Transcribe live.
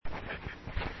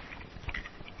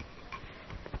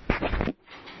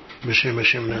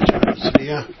بشه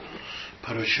نجاریه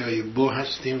پاراشای بو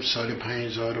هستیم. سال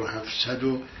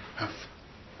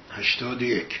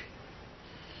 5781.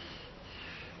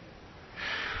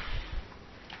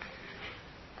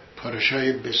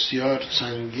 پاراشای بسیار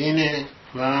سنگینه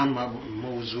و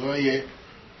موضوعای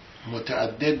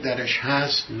متعدد درش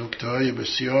هست. نکته های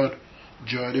بسیار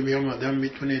جالبی هم آدم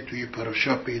میتونه توی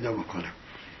پاراشا پیدا بکنه.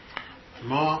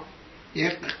 ما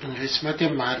یک قسمت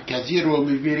مرکزی رو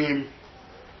میبینیم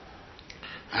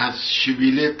از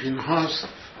شبیله پینهاس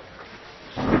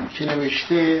که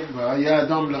نوشته و یا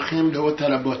ادم لخیم لو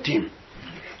طلباتیم.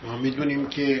 ما میدونیم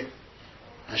که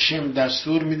هشم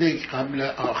دستور میده قبل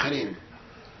آخرین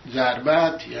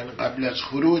ضربت، یعنی قبل از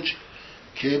خروج،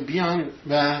 که بیان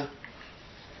و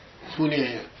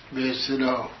خونه به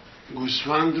اصطلاح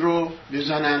گوسفند رو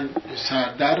بزنن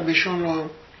سردربشون رو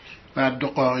بر دو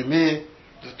قائمه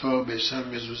دو تا به اصطلاح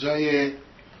مزوزای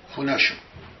خونهشون.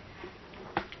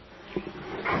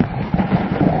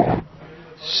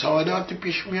 سوالات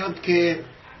پیش میاد که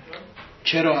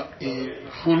چرا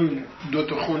خون دو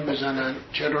تا خون بزنن،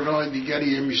 چرا راه دیگری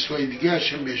یه میسوای دیگه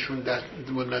هشم بهشون دست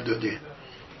نداده.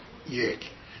 یک.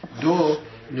 دو،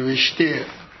 نوشته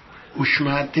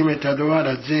اشمعتیم تدوار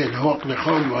از زیل حق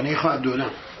نخوال وانی خواهد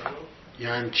دونم.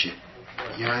 یعنی چی؟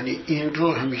 یعنی این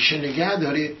رو همیشه نگه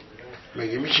دارید.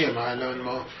 مگه میشه ما الان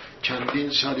ما چندین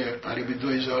سال، قریب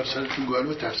 2000 سال تو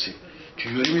گالوت هستیم،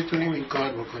 چجوری میتونیم این کار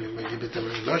بکنیم؟ مگه به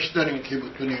تمنگاش داریم که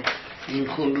بتونیم این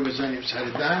خون رو بزنیم سر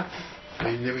در؟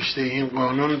 این نوشته این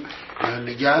قانون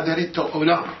نگه دارید تا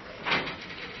اولا.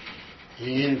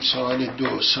 این سال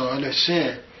دو. سال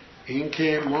سه، این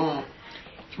که ما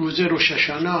روز روش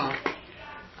هاشانا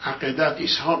عقیدت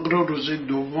اسحاق رو روز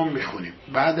دوم میخونیم.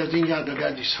 بعد از این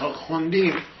عقیدت اسحاق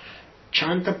خوندیم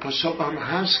چند تا پاسخ هم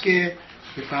هست که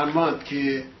بفرماد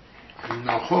که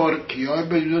ناخور کیا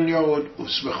به دنیا و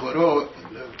اس بخورا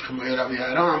خمیر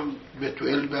بیارم به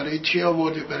توئل برای چی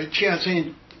آورده، برای چی از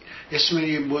این اسم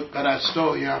این بود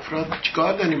پرستا یا افراد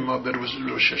چیکار داریم ما به روز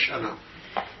روش هاشانا؟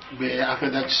 به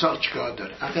عقیدت اسحاق چیکار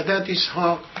داره؟ عقیدت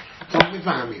اسحاق ما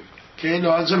میفهمیم که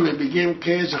لازمه بگیم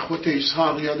که زخوت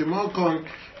اسحاق یاد ما کن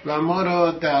و ما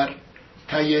را در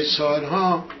طی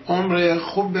سالها عمر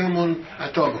خوب بهمون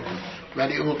عطا بکن.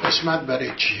 ولی اون قسمت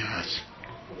برای چی هست؟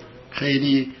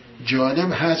 خیلی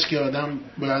جالب هست که آدم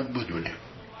باید بدونه.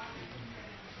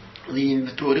 این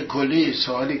به طور کلی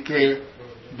سوالی که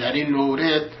در این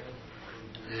مورد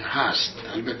هست.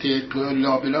 البته تو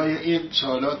لابلای این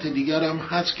سوالات دیگر هم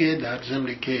هست که در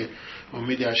ضمن که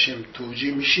امید هاشم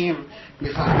توجیه میشیم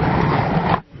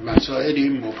میفهمیم مسائلی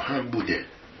مبهم بوده.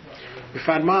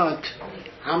 بفرماد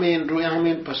همین روی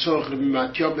همین پاسخ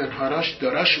متیا بن حراش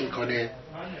داراش میکنه،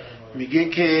 میگه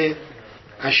که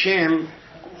هشم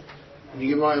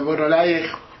میگه ما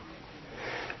ایورالایخ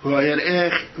وایر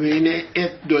اخ و اینه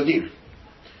ات دادیم.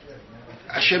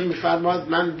 هشم میفرماد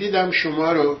من دیدم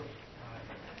شما رو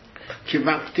که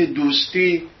وقت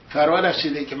دوستی فرا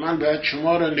رسیده که من باید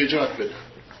شما رو نجات بدم،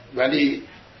 ولی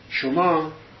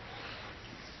شما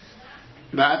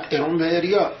بعد ارون به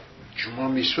اریا، شما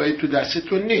میسوایی تو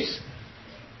دستتون نیست،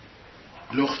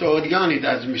 لخت آریانید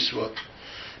از میسوات.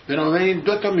 بنابراین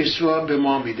دو تا میسوا به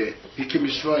ما میده. یکی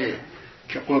میسوایه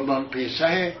که قربان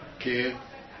پیسه که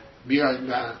بیاید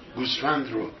و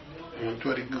گوسفند رو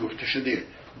اونطوری که گفته شده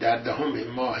در دهم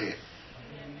ماه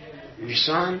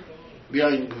نیسان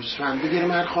بیاید گوسفند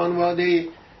بگیریم هر خانواده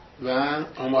و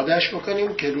آمادش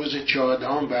بکنیم که روز 14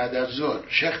 بعد از ظهر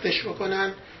شختش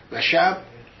بکنن و شب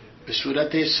به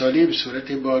صورت سالی به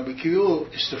صورت باربیکیو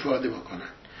استفاده بکنن.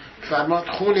 فرماد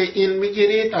خون این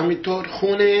میگیرید، همینطور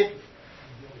خون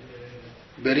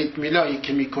بریت میلایی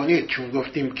که میکنید، چون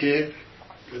گفتیم که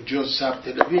جز سبت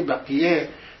لوی بقیه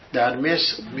در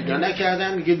مصر میدا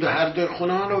نکردن، میگید هر در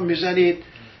خونه ها رو میزنید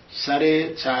سر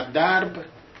درب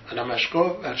علمشکو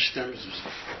ورشتم زوزه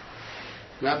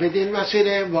و بدین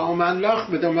وسیله و املاخ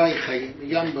بدمای خیلی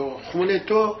میگم به خون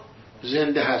تو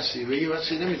زنده هستی، به این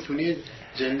وسیله میتونید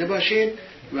زنده باشید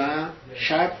و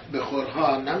شب به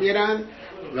خورها نمیرن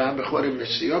و به خور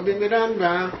مسیحا بمیرن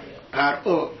و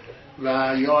پرعو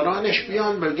و یارانش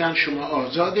بیان بگن شما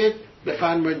آزادید،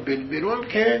 بفرمایید بیرون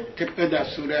که طبق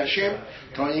دستور هشم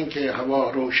تا اینکه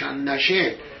هوا روشن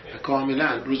نشه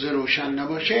کاملا روز روشن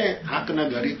نباشه حق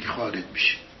ندارید که خارج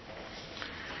بشه.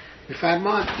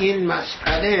 بفرماد این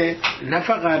مسئله نه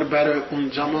فقط برای اون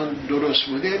زمان درست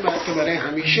بوده بلکه برای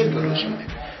همیشه درست بوده،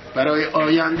 برای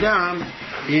آینده هم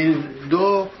این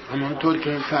دو همونطور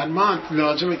که فرمان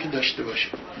لازمه که داشته باشه.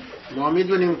 ما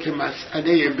میدونیم که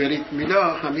مسئله بریت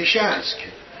میلا همیشه هست که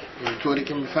اونطوری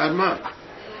که میفرمان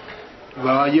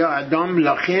و یا ادم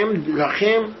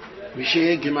لخیم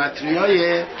میشه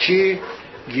گمتریای چی؟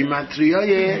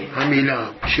 گیمتریای همیلا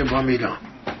شبه همیلا.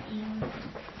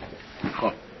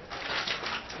 خب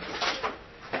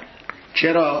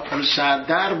چرا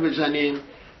سردر بزنیم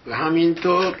و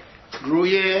همینطور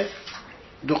روی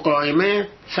دو قائمه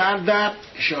سردر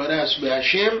اشاره است به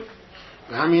هشم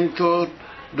و همینطور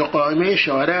دو قائمه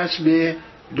اشاره است به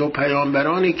دو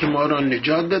پیامبرانی که ما را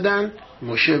نجات دادن،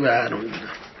 موشه و هارون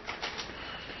دادن.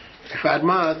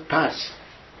 فرماد پس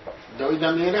داوید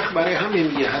میرخ برای همین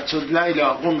میگه حتی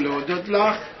لیلا قم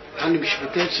لوددلا هنو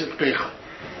بشبته صدقیخ،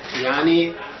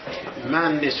 یعنی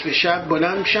من نصف شب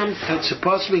بلند میشم تا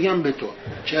سپاس بگم به تو.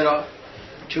 چرا؟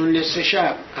 چون نصف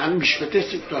شب هم بشبته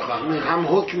صدقیخ هم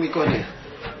حکم میکنه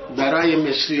برای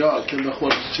مصری ها که به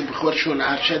خودشون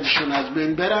ارشدشون از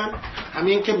بین برن،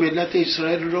 همین که ملت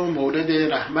اسرائیل رو مورد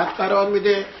رحمت قرار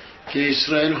میده که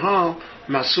اسرائیل ها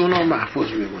مسون و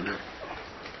محفوظ میمونن.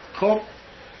 خب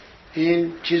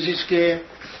این چیزیست که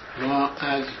ما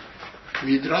از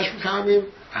میدراش میفهمیم،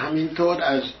 همینطور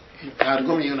از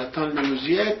ترجمه یوناتان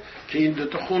بنوزیه که این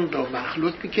دوتا خون رو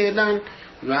مخلوط میکردن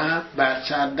و بر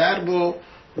سردرب و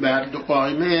بر دو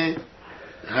قائمه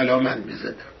علامت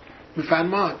میزدن.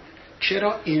 میفرماد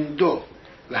چرا این دو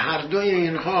و هر دوی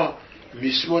اینها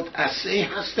میسود اصلی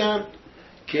هستن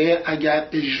که اگر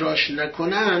اجراش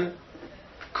نکنن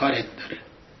کارت داره.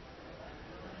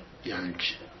 یعنی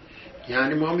چی؟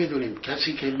 یعنی ما میدونیم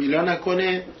کسی که میلا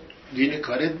نکنه دین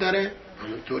کارت داره،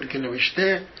 همونطوری که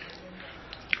نوشته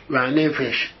و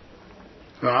نفش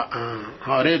و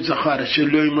حارب زخارش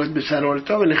لوی مد به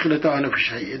سرورتا و نخلتا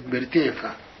نفش هید برتیفه.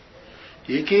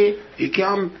 یکی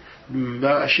هم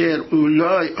باشر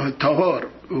اولای تهار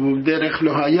و در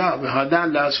اخلوهایا و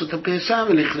هادن لاسوت پیسه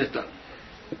و نخلتا.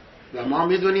 و ما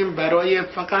میدونیم برای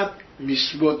فقط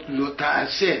میسبود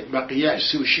لطعسه بقیه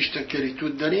 36 تا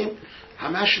کریتود داریم،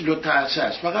 همش لطعسه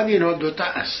است، فقط اینا دوتا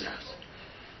عسه است.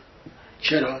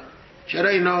 چرا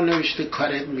اینا نوشته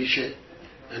کارت میشه؟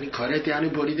 یعنی کارت یعنی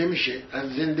بریده میشه،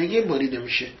 از زندگی بریده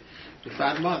میشه.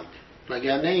 فرماد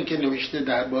وگرنه این که نوشته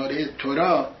درباره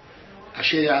تورا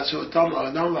اشیاء اسوتام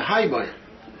آدم و حی باید،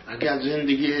 اگر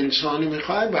زندگی انسانی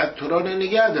میخوای باید تورا رو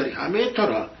نگه داری، همه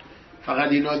تورا،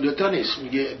 فقط اینا دوتا نیست.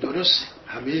 میگه درست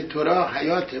همه تورا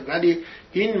حیاته، ولی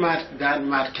این در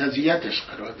مرکزیتش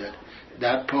قرار داره،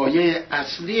 در پایه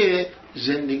اصلی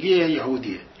زندگی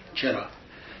یهودیه. چرا؟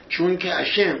 چون که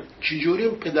اشم چجوری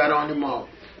پدران ما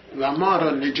و ما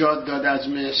را نجات داد از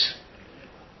مصر،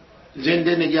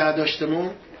 زنده نگه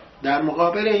داشتمون در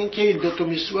مقابل اینکه این دوتا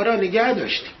میسوا را نگه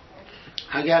داشتیم.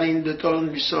 اگر این دوتا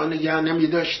میسوا نگه نمی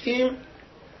داشتیم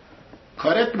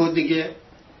کارت بود دیگه،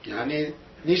 یعنی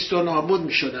نیست و نابود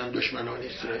می شدن دشمنان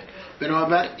اسرائیل.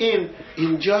 بنابراین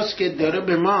اینجاست که داره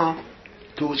به ما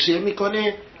توصیه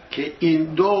میکنه که این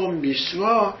دو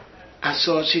میسوا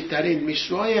اساسی ترین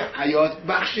میسوای حیات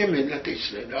بخش ملت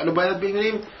اسرائیل. حالا باید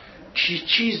ببینیم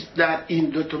چیز در این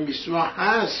دوتا میسوا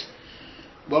هست،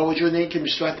 با وجود اینکه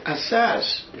میسوات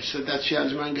اساس میسوات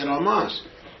از من گرام است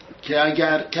که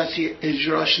اگر کسی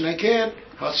اجراش نکرد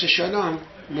حاصل شدن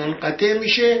منقطع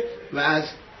میشه و از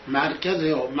مرکز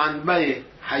و منبع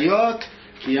حیات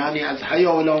که یعنی از حی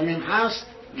علامیم هست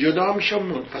جدا میشه،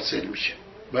 منفصل میشه.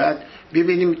 باید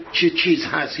ببینیم چه چیز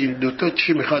هست این دوتا،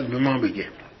 چی میخواد به ما بگه.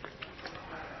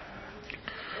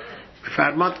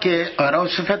 فرماد که آرا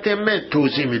صفت امت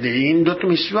توضیح میده این دوتا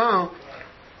میسوا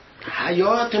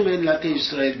حیات ملت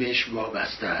اسرائیل بهش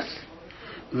وابسته است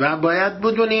و باید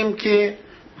بدونیم که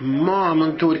ما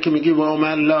همونطور که میگیم و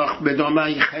عمر لاخ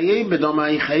بدامه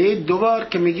خیه دوبار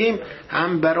که میگیم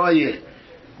هم برای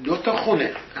دوتا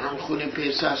خونه، هم خونه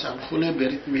پیساس هم خونه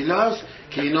بریت میلاس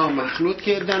که اینا مخلوط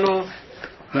کردن و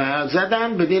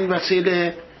زدن، بدین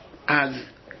وسیله از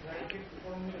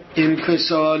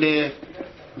انفصال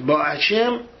با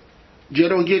هشم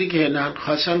جلوگیری کردن،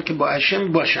 خواستن که با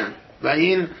هشم باشن و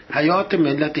این حیات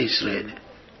ملت اسرائیل.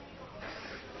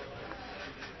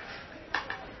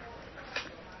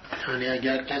 یعنی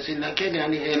اگر کسی نکرد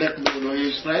یعنی علق به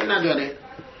اسرائیل نداره.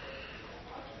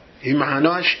 این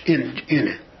معناش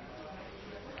اینه.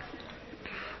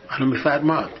 حالا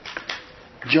میفرماد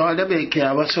جالبه که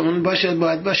حواسمون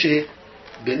باید باشه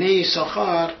بنی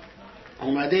یساخار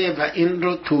اومده و این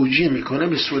رو توجیه میکنه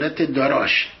به صورت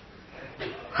داراش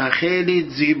و خیلی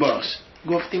زیباست.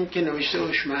 گفتیم که نوشته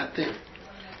اشمعته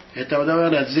اتواده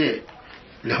و رزه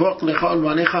لحق لخال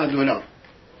وانه خادولا.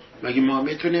 مگه ما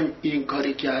میتونیم این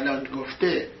کاری که الان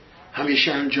گفته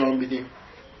همیشه انجام بدیم؟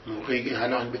 موقعی که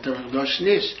الان بتمام داشت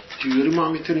نیست، چجوری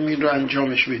ما میتونیم این رو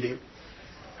انجامش بدیم؟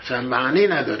 اصلا معنی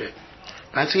نداره.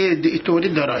 پس اینطوری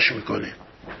داراش میکنه.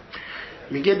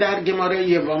 میگه در گماره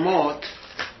یوامات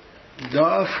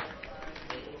داف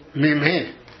ممه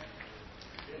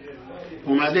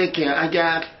اومده که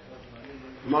اگر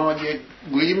ما یک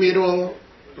گویمی رو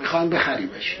میخوایم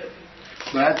بخریمش،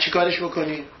 باید چیکارش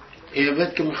بکنیم؟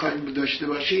 عوض که میخوایم داشته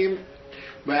باشیم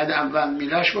باید اول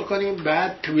میلاش بکنیم،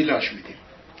 بعد طویلاش میدیم.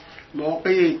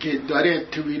 موقعی که داره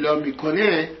طویلا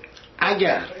میکنه،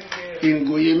 اگر این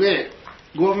گویمه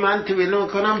گفت من طویلا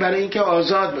میکنم برای اینکه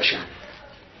آزاد باشم،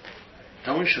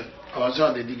 تموم شد،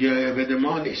 آزاده دیگه، عبد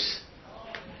ما نیست.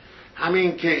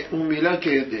 همین که اون میلا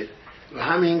کرده و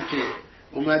همین که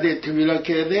اومده طویلا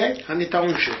کرده، همین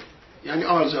تموم شد، یعنی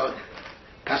آزاد.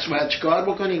 پس باید چیکار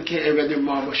بکنیم که عبد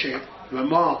ما باشه و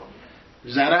ما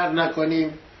ضرر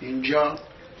نکنیم. اینجا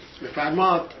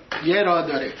بفرماد یه راه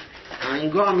داره،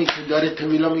 هنگامی که داره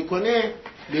طویلا میکنه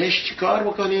بهش چیکار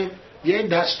بکنیم؟ یه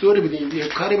دستور بدیم، یه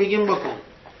کاری بگیم بکن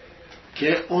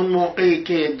که اون موقعی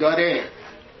که داره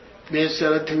به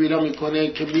اصطلاح طویلا میکنه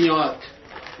که میاد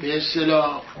به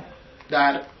اصطلاح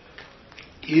در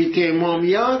ایت ما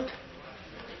میاد،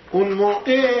 اون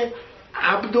موقع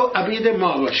عبد و عبید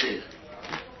ما باشه.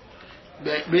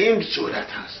 به این صورت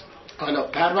هست. حالا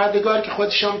پروردگار که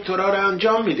خودش هم تورا رو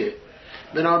انجام میده،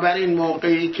 بنابراین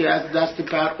موقعی که از دست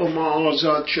فرع ما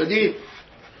آزاد شدیم،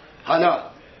 حالا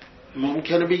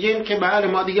ممکنه بگیم که بله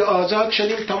ما دیگه آزاد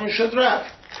شدیم، تموم شد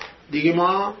رفت دیگه،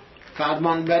 ما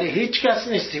فرمان بر هیچ کس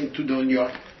نیستیم تو دنیا.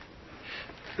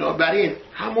 بنابراین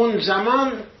همون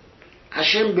زمان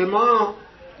هشم به ما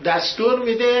دستور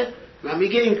میده و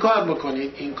میگه این کار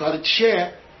بکنید. این کار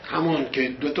چیه؟ همون که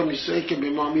دوتا میسایی که به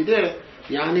ما میده،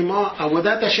 یعنی ما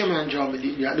عبادتشم انجام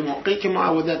بدیم. یعنی موقعی که ما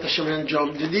عبادتشم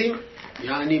انجام دادیم،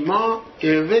 یعنی ما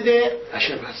عبد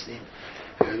هشم هستیم.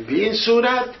 به این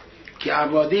صورت که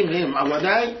عبادیم هم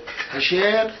عبادای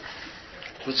هشر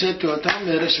خصوصی توتان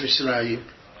میرس اسرائیل.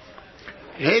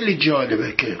 خیلی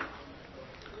جالبه که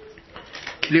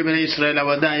کلی بنی اسرائیل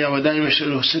عبادای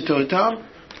مثل خصوصی توتان،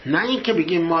 نه این که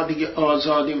بگیم ما دیگه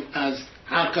آزادیم از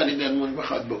هر کاری درمون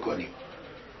بخواد بکنیم.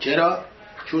 چرا؟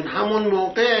 چون همون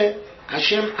موقع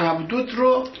هشم عبدود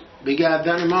رو به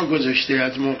گردن ما گذاشته.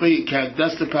 از موقعی که از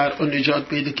دست فرعون نجات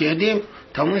پیدا کردیم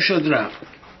تموم شد رفت.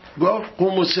 گفت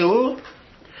قوموسه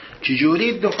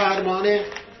چجوری دو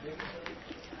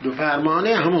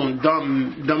فرمانه همون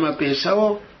دام پیسه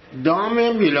و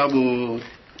دام میلا بود.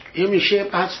 این میشه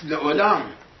پس لعلام،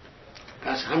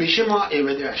 پس همیشه ما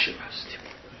عبد هشم هستیم.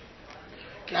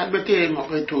 که البته این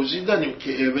موقع توضیح دادیم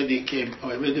که عبدی که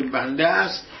عبد بنده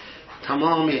است،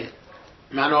 تمام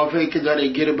منافعی که داره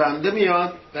گیر بنده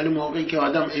میاد، ولی موقعی که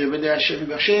آدم عبد هشم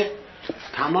باشه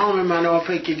تمام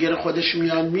منافعی که گیر خودش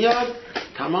میاد،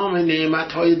 تمام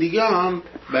نعمت‌های دیگه هم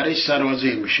برای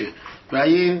سرازیر میشه. و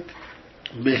این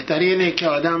بهترینه که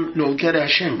آدم نوکر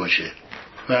هشم باشه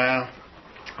و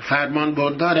فرمان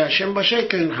بردار هشم باشه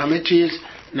که همه چیز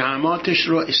نعماتش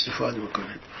رو استفاده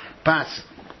میکنه. پس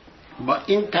با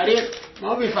این طریق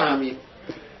ما بفهمیم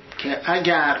که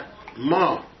اگر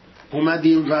ما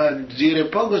اومدیم و زیر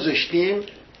پا گذاشتیم،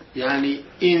 یعنی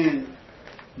این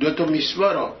دوتا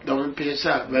میسوا رو، دام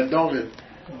پیسه و دام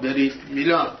بریت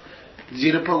میلاد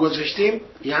زیر پا گذاشتیم،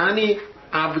 یعنی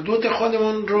عبدوت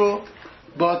خودمون رو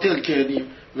باطل کردیم.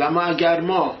 و ما اگر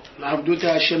ما عبدوت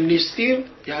هشم نیستیم،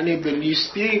 یعنی به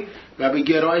نیستی و به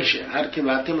گرایش هر که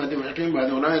وقتی مدیم حقیم و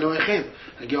دونای نوع خیم.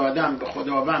 اگه آدم به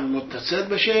خداوند متصل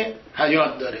بشه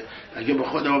حیات داره، اگه به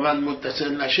خداوند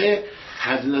متصل نشه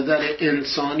از نظر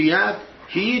انسانیت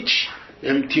هیچ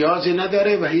امتیازی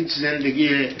نداره و هیچ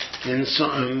زندگی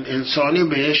انسانی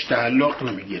بهش تعلق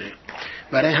نمیگیره.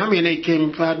 برای همینه که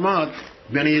میفرماد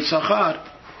بنی اسحاق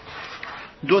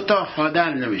دو تا خادل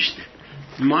نوشته،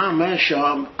 ما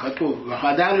شام کتو و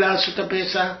خادل لاسوتا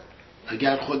پیسه،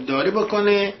 اگر خودداری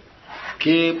بکنه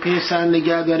که پیسه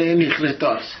نگه داره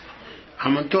نیخلتاست.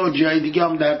 همونطور جای دیگه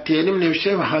هم در تعلیم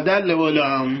نوشته و خادل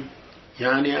اولام،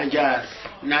 یعنی اگر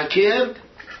نکرد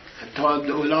تا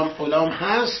اولام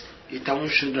هست تموم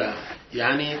شده،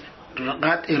 یعنی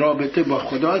قطع رابطه با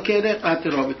خدا کرده، قطع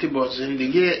رابطه با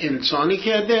زندگی انسانی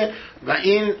کرده و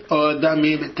این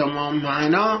آدمی به تمام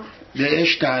معنا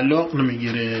بهش تعلق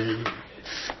نمیگیره.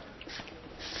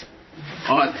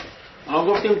 حالا ما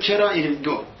گفتیم چرا این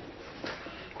دو،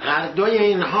 هر دوی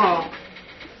اینها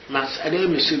مسئله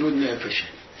مسیرود نفشه.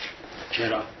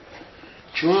 چرا؟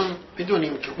 چون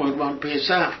بدونیم که قربان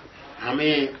پیسه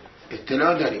همه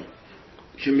اطلاع داریم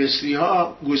که مصری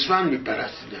ها گوسفند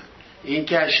میپرستیدن. این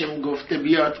که هشم گفته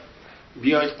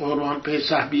بیاید قربان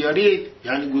پیسه بیارید،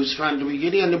 یعنی گوسفند رو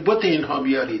بگیرید، یعنی بت اینها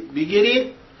بیارید بگیرید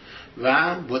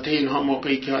و بت اینها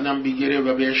موقعی که آدم بگیره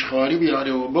و بهش خاری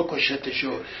بیاره و بکشتش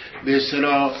و به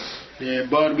اصطلاح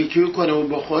باربیکیو کنه و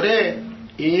بخوره،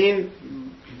 این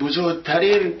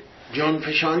بزرگترین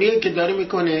جانفشانیه که داره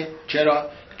میکنه. چرا؟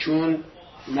 چون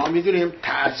ما میدونیم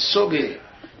تعصب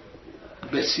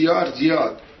بسیار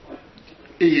زیاد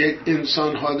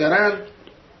انسان ها دارن،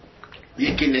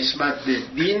 یکی نسبت به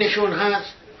دینشون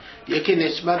هست، یکی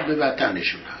نسبت به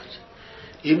وطنشون هست.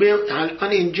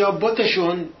 الان اینجا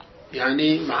بتشون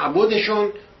یعنی معبودشون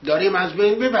داریم از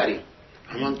بین ببریم،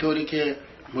 همانطوری که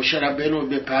مشرف بنو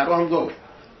به پروان گفت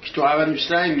که تو اول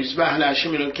مصرعی مذبح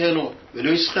لهشم الکنو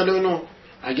ولو یسقلونو.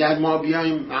 اگر ما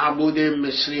بیایم معبود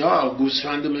مصری ها،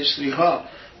 گوسفند مصری ها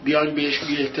بیایم بهش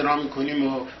بی احترام کنیم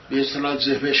و به اصطلاح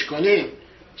ذبحش کنیم،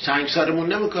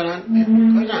 سنگسارمون نمیکنن؟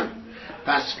 میکنن.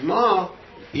 پس ما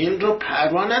این رو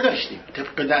پروا نداشتیم،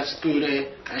 طبق دستور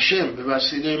هشم به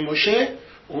وسیله موشه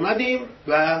اومدیم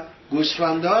و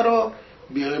گوسفندا رو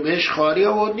بهش خاری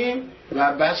آوردیم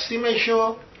و بستیمش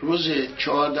و روز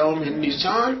 14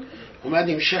 نیسان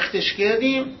اومدیم شختش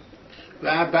کردیم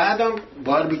و بعدم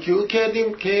باربیکیو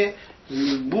کردیم که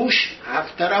بوش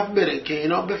هفت طرف بره که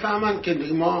اینا بفهمن که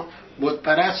ما بت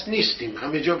پرست نیستیم،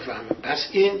 همه جا بفهمن. پس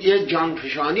این یه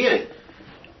جانفشانیه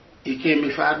ای که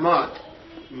میفرماد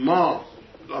ما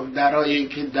درای این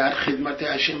که در خدمت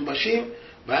هشم باشیم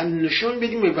و نشون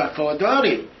بدیم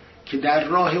وفاداریم که در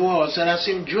راه او حاضر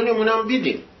هستیم جونمونم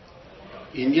بدیم.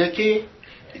 این یکی.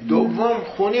 دوم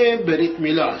خونه بریت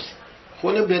میلاست.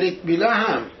 خونه بریت میلا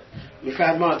هم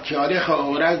میفرماد که آرخ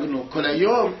آرگن و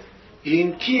کلیوم.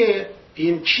 این کیه؟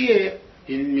 این چیه؟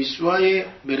 این میسوای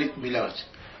بریت میلاست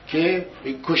که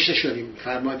کشته شدیم.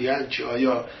 میفرماد یعنی چی؟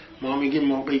 آیا ما میگیم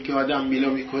موقعی که آدم میلا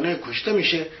میکنه کشته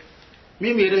میشه؟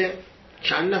 میمیره؟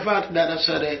 چند نفر در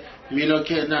اثر میلا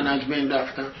کردن از بین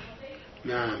رفتن؟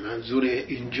 نه، منظور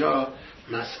اینجا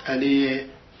مسئله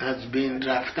از بین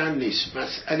رفتن نیست،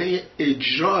 مسئله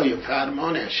اجرای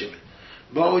فرمان هشمه.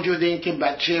 با وجود اینکه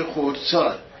بچه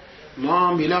خردسال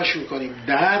ما میلاش میکنیم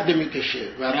درد میکشه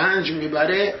و رنج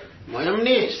میبره، مهم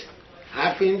نیست.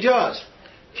 حرف اینجاست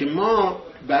که ما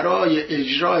برای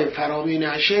اجرای فرامین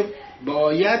هشم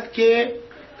باید که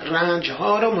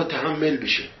رنجها رو متحمل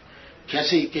بشه.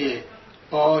 کسی که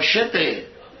عاشق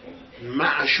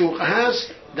معشوق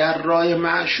هست در راه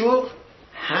معشوق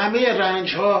همه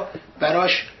رنجها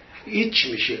براش هیچ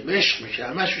میشه، عشق میشه،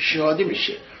 همش شادی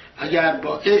میشه. اگر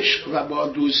با عشق و با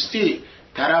دوستی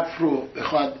طرف رو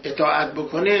بخواد اطاعت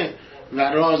بکنه و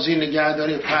راضی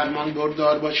نگهداری فرمان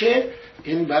بردار باشه،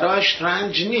 این براش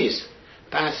رنج نیست.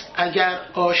 پس اگر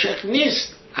عاشق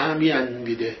نیست اهمیت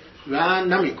میده و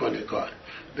نمیکنه کار.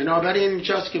 بنابراین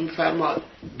اینجاست که میفرماد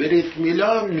بریت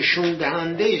میلا نشون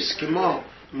دهنده است که ما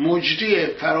مجری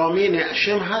فرامین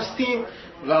هشم هستیم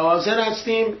و حاضر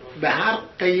هستیم به هر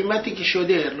قیمتی که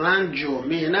شده رنج و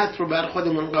مهنت رو بر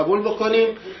خودمون قبول بکنیم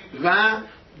و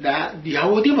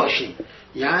یهودی باشیم.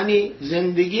 یعنی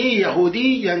زندگی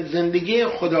یهودی، یعنی زندگی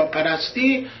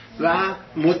خداپرستی و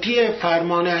مطیع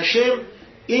فرمان هشم،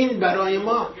 این برای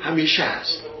ما همیشه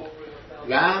هست.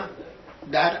 و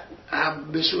در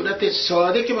به صورت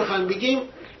ساده که بخوایم بگیم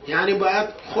یعنی باید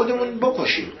خودمون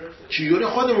بکشیم. چجوری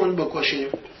خودمون بکشیم؟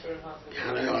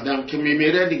 یعنی آدم که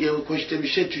میمیره دیگه و کشته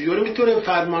میشه چجوری میتونه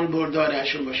فرمان بردار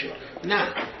هشم باشه؟ نه،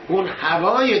 اون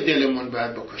هوای دلمون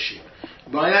باید بکشیم.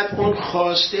 باید اون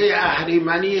خواسته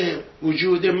اهریمنی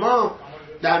وجود ما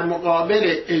در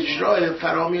مقابل اجرای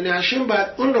فرامین هشم باید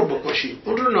اون رو بکشیم،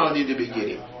 اون رو نادیده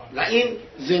بگیریم. و این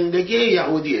زندگی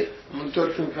یهودیه.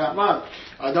 منطور که فرمان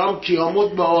آدم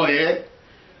کیامود با آیه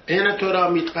این تورا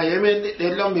میتقیم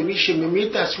الا میشه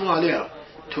میمیت اسمو علیها.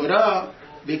 تورا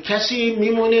به کسی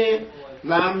میمونه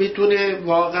و میتونه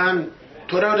واقعا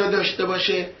تورا رو داشته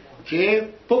باشه که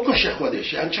بکشه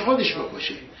خودش. یعنی چه خودش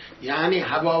بکشه؟ یعنی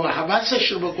هوا و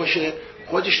هوسش رو بکشه،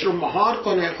 خودش رو مهار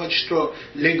کنه، خودش رو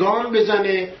لگام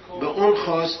بزنه به اون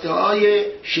خواسته های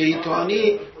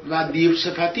شیطانی و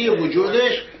دیوصفتی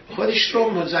وجودش، خودش رو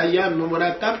مزین و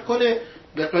مرتب کنه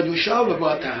به قدوشا و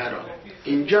با طهرا.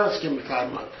 اینجاست که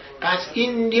میفرمان پس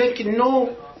این یک نوع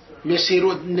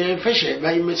مسیرود نفشه و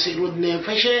این مسیرود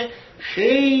نفشه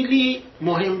خیلی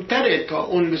مهمتره تا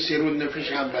اون مسیرود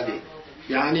نفش اولی.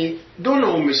 یعنی دو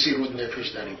نوع مسیرود نفش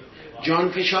داریم.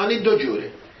 جانفشانی دو جوره.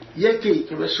 یکی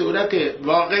که به صورت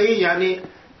واقعی، یعنی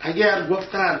اگر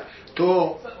گفتن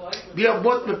تو بیا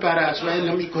بت بپرست و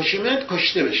الا میکشیمت،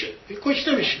 کشته بشه،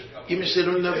 کشته بشه. این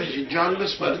مسیرود نفشه، جان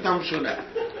بسپارت هم شده،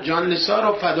 جان نثار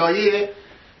و فدایی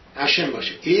هشم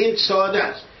باشه. این ساده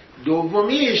است.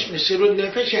 دومیش مسیرود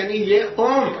نفش یعنی یه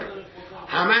عمر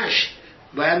همش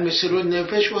باید مسیرود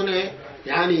نفش کنه،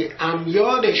 یعنی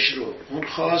امیالش رو، اون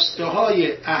خواسته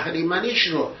های اهریمنیش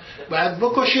رو باید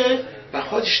بکشه و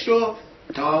خودش رو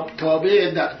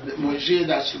تابع مجری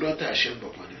دستورات هشم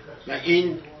بکنه. و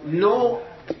این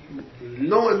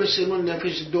نوع مسیرود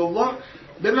نفش دوم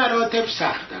به مراتب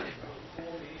سخت داره.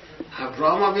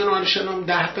 ابراهیم علیه السلام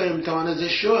 10 تا امتحان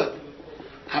ازش شد.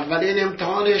 اولین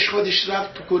امتحانش خودش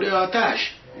رفت تو کوره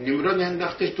آتش، نمرود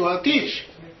انداختش تو آتیش،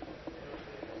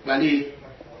 ولی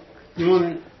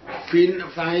اون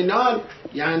فینال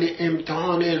یعنی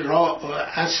امتحان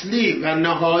اصلی و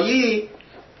نهایی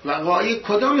وقایی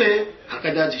کدامه؟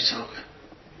 عقیدت ایساقه.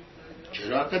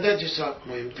 چرا عقیدت ایساق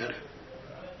مهمتره؟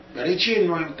 برای چی این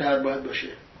مهمتر باید باشه؟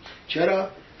 چرا؟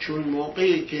 چون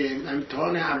موقعی که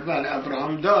امتحان اول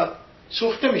ابراهام داد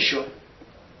سوخته میشد،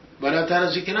 بالاتر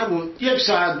از اینکه نبود، 1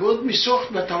 ساعت بود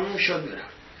میسوخت و تموم شد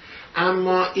میرفت.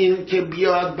 اما این که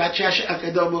بیاد بچهش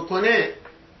عقیده بکنه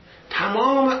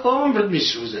تمام عمر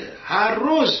میسوزه. هر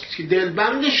روز که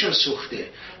دلبندش رو سوخته،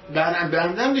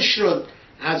 بندندش رو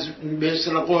از به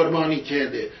اصطلاح قربانی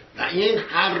کرده و این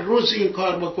هر روز این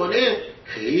کار بکنه،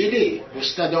 خیلی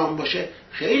مستدام باشه،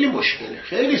 خیلی مشکله،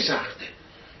 خیلی سخته.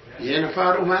 یه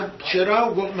نفر اومد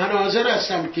چرا؟ گفت من حاضر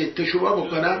هستم که تشوبه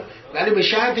بکنم ولی به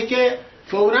شرطی که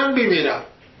فوراً بمیرم.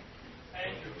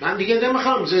 من دیگه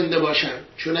نمیخوام زنده باشم،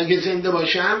 چون اگه زنده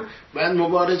باشم باید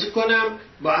مبارزه کنم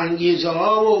با انگیزه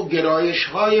ها و گرایش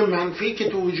های منفی که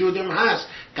تو وجودم هست،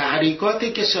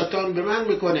 تحریکاتی که شیطان به من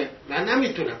میکنه، من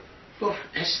نمیتونم. گفت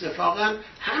اتفاقا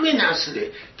همین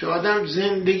اصله که آدم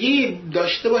زندگی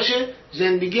داشته باشه،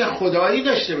 زندگی خدایی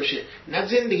داشته باشه، نه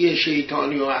زندگی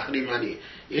شیطانی و اهریمنی.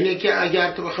 اینه که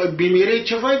اگر تو بخوای بمیری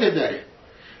چه فایده داره؟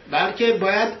 بلکه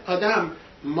باید آدم،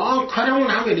 ما کارمون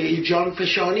همینه، این جان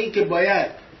فشانی که باید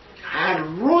هر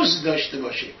روز داشته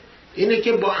باشیم، اینه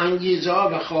که با انگیزه ها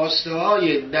و خواسته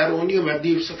های درونی و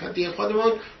دیوصفتی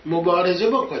خودمون مبارزه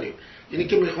بکنیم. اینه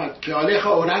که میخواد که آلیخ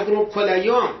اورگ رو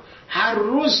کلیام، هر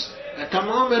روز و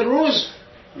تمام روز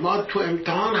ما تو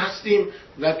امتحان هستیم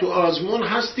و تو آزمون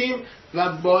هستیم و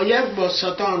باید با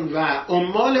شیطان و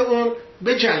عمال اون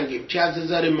بجنگیم، چه از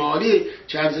نظر مالی،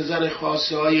 چه از نظر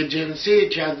خواسته های جنسی،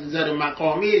 چه از نظر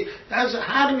مقامی، از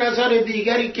هر نظر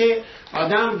دیگری که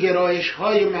آدم گرایش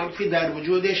های منفی در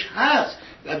وجودش هست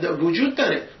و وجود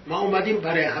داره. ما اومدیم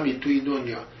برای همین توی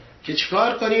دنیا که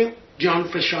چیکار کنیم؟ جان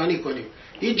فشانی کنیم.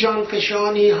 این جان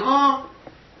فشانی ها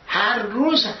هر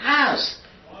روز هست،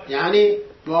 یعنی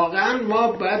واقعا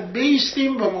ما باید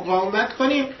بیستیم و مقاومت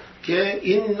کنیم که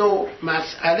این نوع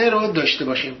مسئله رو داشته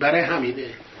باشیم. برای همینه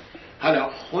حالا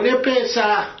خونه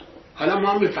پسح، حالا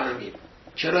ما میفهمیم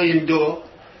چرا این دو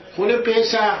خونه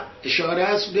پسح اشاره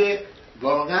است به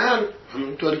واقعا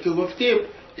همونطوری که گفتیم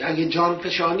یعنی جان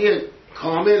فشانی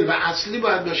کامل و اصلی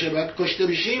باید باشه، باید کشته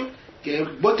بشیم که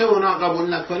بت اونا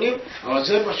قبول نکنیم،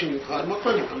 حاضر باشیم این کار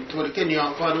بکنیم همونطوری که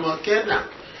نیاکان ما کردن.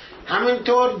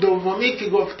 همینطور دومی که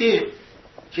گفتیم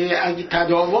که اگه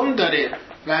تداوم داره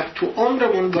و تو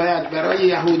عمرمون باید برای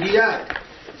یهودیت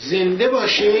زنده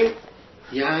باشیم،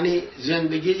 یعنی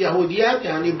زندگی یهودیت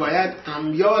یعنی باید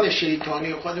امیال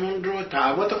شیطانی خودمون رو،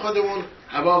 تعهد خودمون،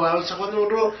 هوا و هوس خودمون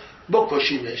رو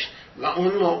بکشیمش و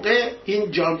اون موقع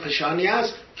این جانفشانی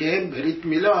است که بریت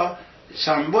میلا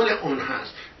سمبل اون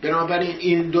هست. بنابراین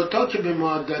این دوتا که به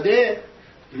ما داده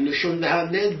نشون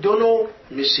دهنده دو نوع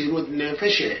مسیرود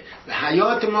نفشه و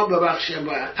حیات ما ببخشه.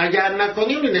 اگر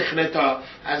نکنیم این اخرتا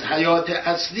از حیات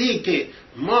اصلی که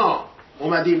ما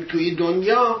اومدیم توی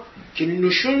دنیا که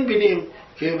نشون بینیم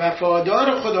که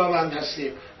وفادار خداوند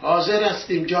هستیم، حاضر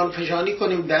هستیم جان فشانی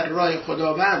کنیم در راه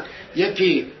خداوند،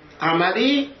 یکی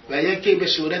عملی و یکی به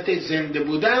صورت زنده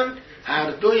بودن،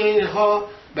 هر دوی اینها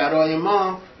برای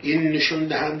ما این نشون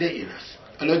دهنده این است.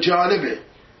 حالا جالبه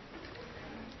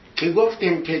که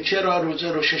گفتیم که چرا روز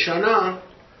روش هاشانا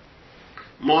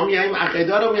ما میایم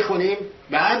عقیده رو میخونیم،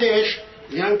 بعدش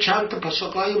میایم چند تا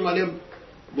پاسخهای مال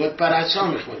بت پرستا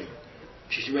میخونیم.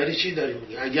 برای چی داریم؟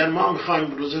 اگر ما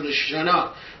میخوایم روز روش هاشانا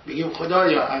بگیم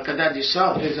خدایا عقیده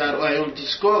ایساق بذار و ایون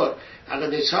تذکر،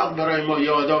 عقیده ایساق برای ما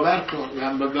یادآور کن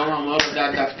و به ما رو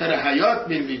در دفتر حیات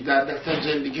بنویس، در دفتر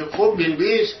زندگی خوب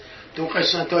بنویس، تو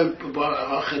قسمت های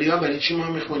آخری ها برای چی ما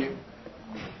میخونیم؟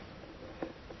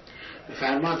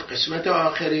 فرماد قسمت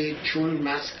آخری چون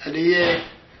مسئله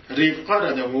رفقا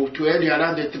را ده موتوئل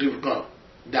یارد رفقا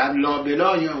در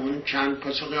لابلا یا اون چند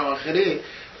پاسخ آخری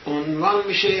عنوان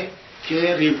میشه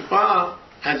که رفقا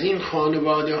از این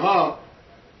خانواده ها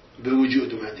به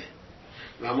وجود اومده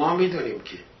و ما میدونیم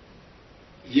که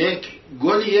یک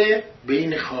گلیه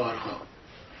بین خارها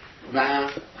و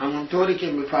همونطوری که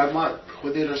میفرماد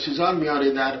خود رسیزان میاره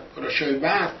در رشای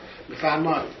بعد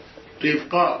میفرماد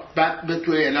رفقا بعد به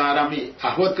توی الارمی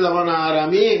احوت لبان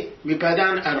آرامی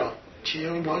میپدن ارا. چیه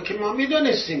ما که ما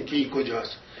میدونستیم که این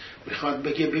کجاست. میخواد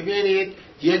بگه ببینید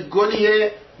یک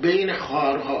گلیه بین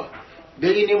خارها،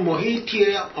 بین محیطی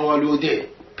آلوده،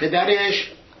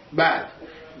 پدرش بد،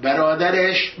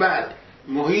 برادرش بد،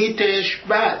 محیطش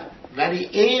بد، ولی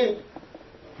این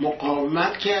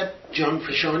مقاومت کرد،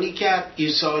 جانفشانی کرد،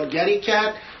 ایثارگری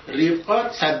کرد،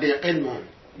 رفقات صدق المون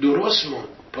درست موند،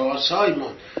 پاسای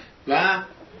موند و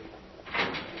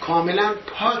کاملا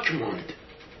پاک موند.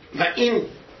 و این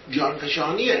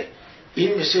جانفشانیه،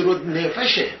 این مثل رود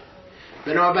نفشه.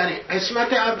 بنابراین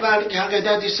قسمت اول که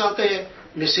عقیدت ایساقه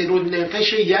مثل رود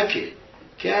نفش یکه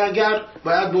که اگر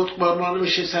باید بود قربان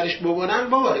میشه سرش ببرن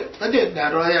ببره و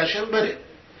در راه هشم بره.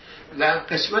 و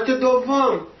قسمت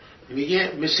دوم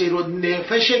میگه مثل رود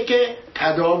نفشه که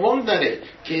تداوم داره،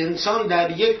 که انسان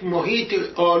در یک محیط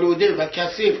آلوده و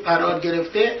کثیف قرار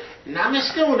گرفته نه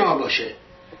مثل اونا باشه،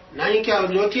 نه اینکه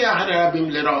اولیاتی احرابیم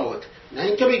لراود، نه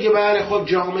اینکه بگه بله خب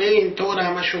جامعه اینطور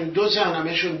همشون دوزن،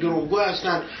 همشون دروغگو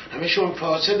هستن، همشون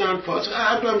فاسدن،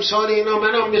 هر امثال اینا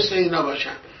منم مثل اینا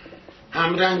باشم،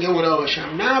 هم رنگ اونا باشم.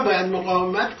 نه، باید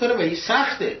مقاومت کنه و این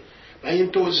سخته و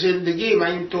این طور زندگی و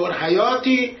این طور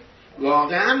حیاتی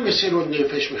واقعا مثل رو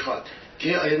نفش میخواد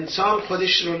که انسان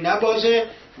خودش رو نبازه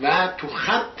و تو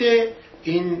خط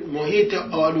این محیط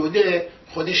آلوده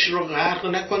خودش رو غرق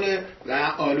نکنه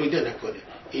و آلوده نکنه.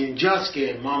 اینجاست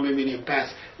که ما میبینیم پس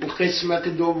اون قسمت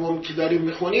دوم که داریم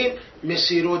میخونیم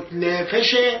مسیرت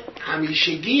نفش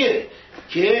همیشگیه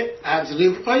که از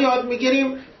رفقا یاد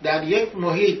میگیریم در یک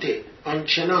محیط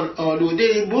آنچنان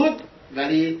آلوده بود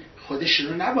ولی خودش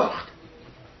رو نباخت،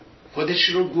 خودش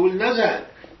رو گول نزد،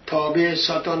 تابع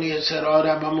ساتانی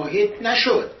سراره و محیط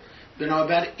نشد.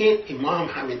 بنابراین ما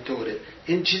هم همینطوره.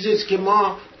 این چیزیست که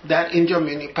ما در اینجا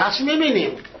میبینیم. پس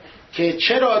میبینیم که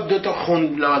چرا دوتا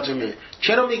خوند لازمه،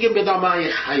 چرا میگه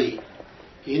بدامای خی.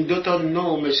 این دوتا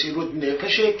نوع مسیرت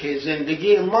نفشه که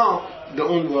زندگی ما به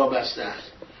اون وابسته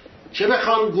است. چه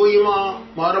بخوان گویی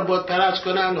ما رو بت پرست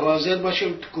کنن، حاضر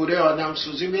باشیم تو کوره آدم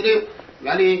سوزی بریم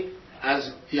ولی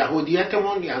از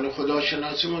یهودیتمون یعنی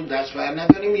خداشناسیمون دست بر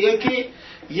نداریم.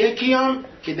 یکی هم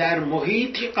که در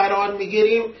محیطی قرار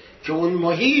میگیریم که اون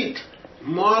محیط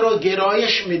ما رو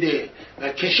گرایش میده و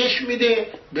کشش میده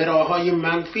به راههای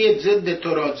منفی ضد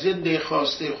تورات، ضد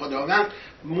خواسته خداوند.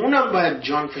 اونم باید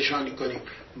جان فشانی کنیم.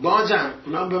 بازم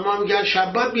اونا به ما میگن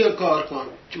شبات بیا کار کن،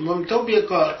 ممتو بیا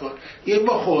کار کن، این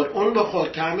بخور اون بخور،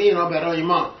 که همه اینا برای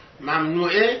ما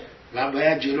ممنوعه و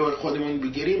باید جلوی خودمون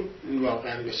بگیریم.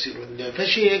 واقعا مسیر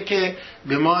نفشیه که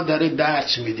به ما داره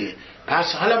درس میده.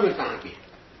 پس حالا میفهمیم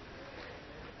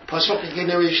پاسخی که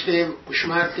نوشته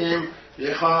اشمرتیم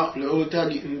لخا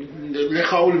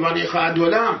اولوانی خواهد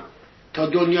ولم تا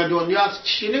دنیاست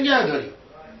چی نگه داریم؟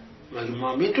 ولی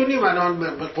ما میتونیم الان به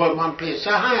قربان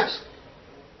پیسه هست،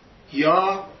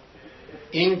 یا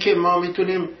این که ما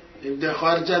میتونیم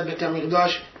دخار زد به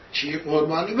تمیقداش چی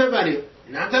قربانی ببریم؟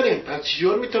 نداریم. پس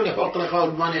چجور میتونه لخا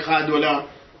اولوانی خواهد ولم؟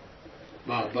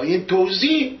 با این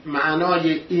توضیح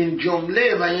معنای این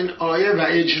جمله و این آیه و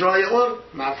اجرای اون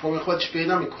مفهوم خودش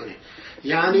پیدا میکنه.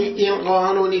 یعنی این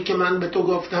قانونی که من به تو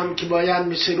گفتم که باید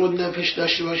مسیرود نفش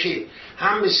داشته باشی،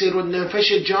 هم مسیرود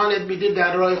نفش جانت بیده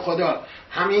در راه خدا،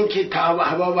 همین که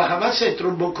هوا و هوست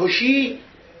رو بکشی.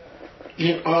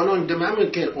 این قانون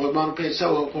دممون که قربان پیسه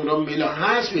و قربان میلا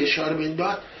هست به اشاره بین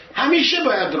داد همیشه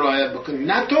باید رعایت بکنی.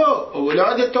 نه تو،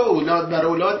 اولاد تو، اولاد بر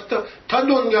اولاد تو، تا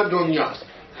دنیاست.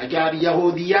 اگر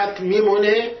یهودیت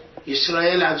میمونه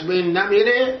اسرائیل از بین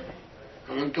نمیره،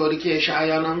 همونطوری که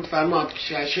اشعیا هم فرماد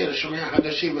که شعر شما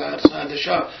حدشی و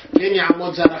ارسادشا که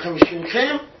نعمت زرخ میشیم،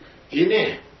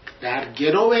 اینه در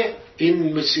گروه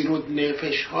این مسیرود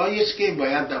نفش هاییست که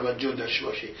باید توجه داشته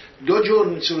باشی. دو جور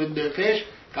مسیرود نفش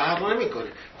فرق نمیکنه.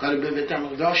 کار به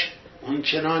بتمقداش اون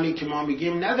چنانی که ما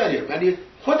میگیم نداریم، ولی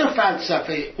خود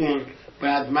فلسفه اون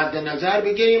باید مد نظر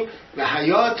بگیریم و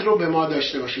حیات رو به ما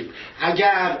داشته باشیم.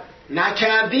 اگر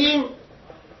نکردیم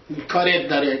کارت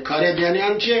داره. کارت یعنی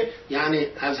همچه؟ یعنی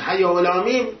از حی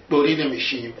علامیم بریده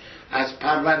میشیم، از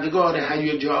پروردگار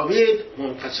حی جاوید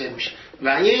منفصل میشیم و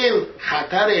این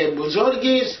خطر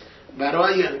بزرگیست.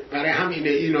 برای همین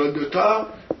اینا دوتا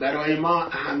برای ما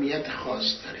اهمیت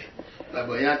خاص داره و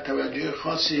باید توجه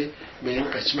خاصی به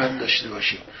این قسمت داشته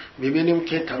باشیم. میبینیم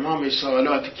که تمام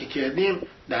سوالاتی که کردیم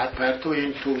در پرتو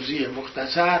این توضیح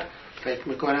مختصر فکر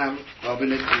میکنم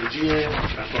قابل توجیه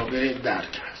و قابل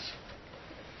درک هست.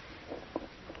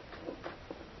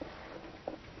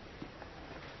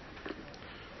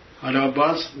 حالا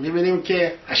باز میبینیم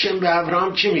که هشم به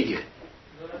ابراهام چی میگه؟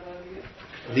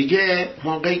 میگه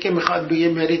موقعی که میخواد بگه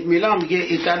مرید میلا میگه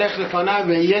ایترخ رفانه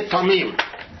و یه تامیم،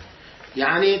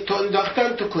 یعنی تو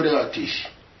انداختن تو کوره آتیش.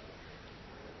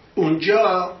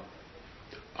 اونجا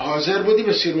حاضر بودی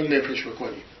مسیرون نفش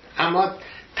بکنی، اما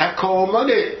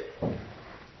تکامل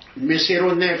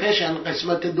مسیرون نفش ان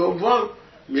قسمت دوم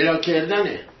میلا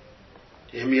کردنه.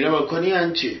 یه میلا بکنی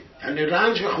یعنی چی؟ یعنی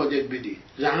رنج به خودت بدی،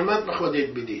 زحمت به خودت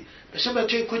بدی. مثل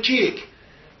بچه کوچیک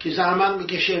که زحمت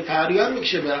میکشه، فریاد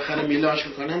میکشه، بالاخره میلاش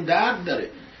میکنن، درد داره.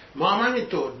 ما هم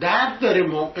همینطور درد داره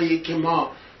موقعی که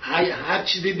ما هر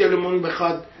چیزی دلمون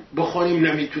بخواد بخوریم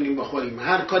نمیتونیم بخوریم،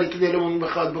 هر کاری که دلمون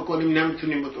بخواد بکنیم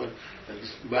نمیتونیم بکنیم،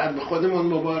 باید به خودمون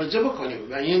مبارزه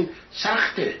بکنیم و این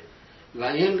سخته و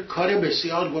این کار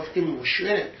بسیار گفتیم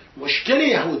مشکل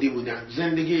یهودی بودن،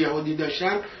 زندگی یهودی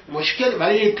داشتن مشکل،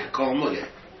 ولی این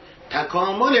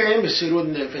تکامل به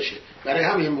سرود نفشه. برای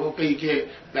همین موقعی که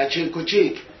بچه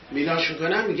کوچیک میلاشو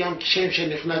کنم میگم که شمش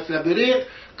نخنت لبریق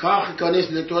کاخ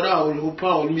کانس لتورا و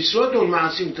الهوپا و المیسود و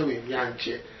المعصیم تومیم. یعنی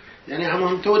چه؟ یعنی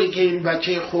همانطوری که این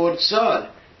بچه خردسال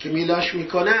که میلاش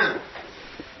میکنن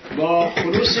با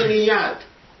خلوص نیت،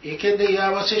 یکی دیگه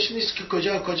حواسش نیست که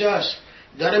کجاست،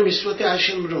 داره میسوت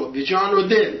هشم رو به جان و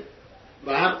دل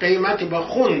و هر قیمتی با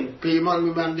خون پیمان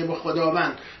میبنده با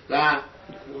خداوند و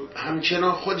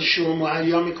همچنان خودش رو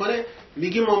مهیا میکنه.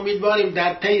 میگیم امیدواریم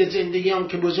در طی زندگی هم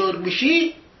که بزرگ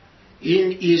بشی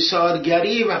این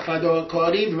ایثارگری و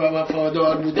فداکاری و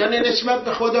وفادار بودن نسبت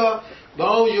به خدا،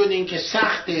 با وجود این که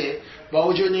سخته، با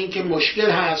وجود این که مشکل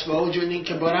هست، با وجود این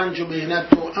که با رنج و محنت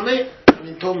تو همه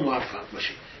تو موفق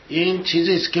باشی. این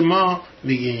چیزیست که ما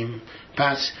میگیم.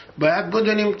 پس باید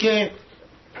بدونیم که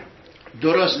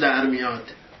درست در میاد.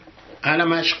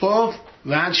 علمش قف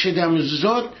و هر شدم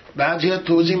زود بعضی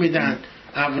توضیح میدن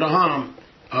ابراهام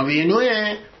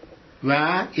آوینوه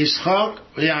و اسحاق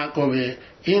و یعقوب.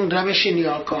 این روش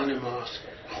نیاکان ماست.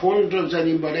 خون رو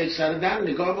زدیم بالای سر در،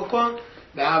 نگاه بکن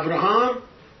به ابراهام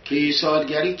که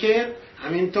ایثارگری کرد،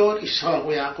 همینطور اسحاق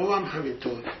و یعقوب هم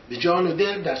همینطور به جان و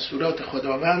دل دستورات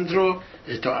خداوند رو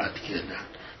اطاعت کردن.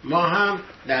 ما هم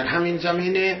در همین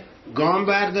زمینه گام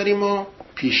برداریم و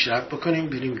پیشرفت بکنیم،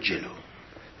 بریم جلو.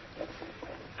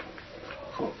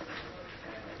 خب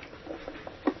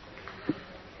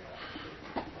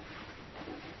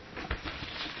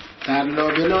در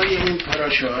لابلای این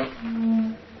پاراشا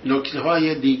نکته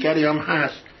های دیگری هم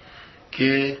هست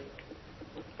که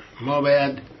ما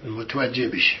باید متوجه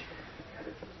بشیم.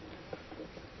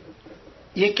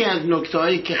 یکی از نکته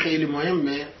هایی که خیلی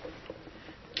مهمه،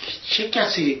 چه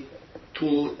کسی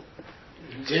تو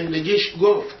زندگیش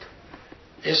گفت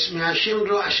اسم هشم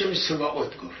رو هشم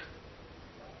سباعت گفت؟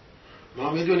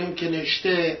 ما میدونیم که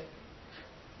نوشته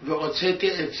و قدست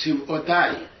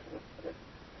اتسیبعتای،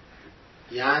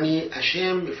 یعنی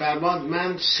هشم میفرماد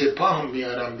من سپاه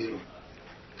میارم بیرون،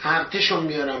 ارتشم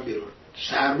میارم بیرون،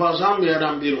 سربازان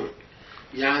میارم بیرون.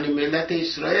 یعنی ملت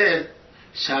اسرائیل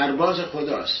سرباز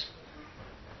خداست.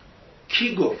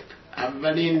 کی گفت؟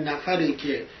 اولین نفری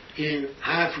که این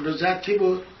حرف رو زد کی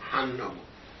بود؟ حنا بود.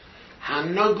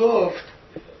 حنا گفت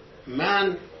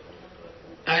من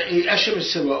هشم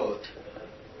سباعت،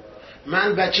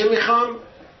 من بچه میخوام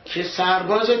که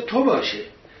سرباز تو باشه،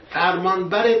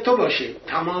 فرمانبر تو باشه،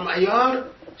 تمام عیار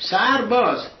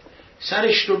سرباز،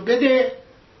 سرش رو بده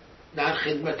در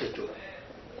خدمت تو.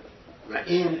 و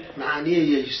این معنی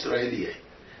یه اسرائیلیه.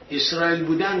 اسرائیل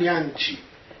بودن یعنی چی؟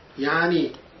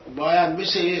 یعنی باید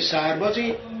مثل یه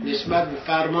سربازی نسبت به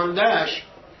فرماندهش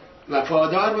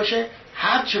وفادار باشه،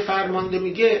 هر چه فرمانده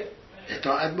میگه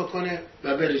اطاعت بکنه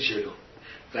و بره جلو.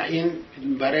 و این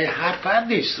برای هر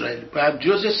فرد اسرائیل باید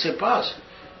جز سپاس.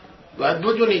 باید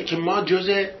بدونید که ما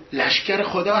جز لشکر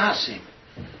خدا هستیم.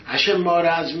 هشم ما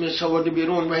را از مصر آورده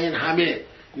بیرون و این همه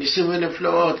نسیم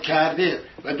نفلات کرده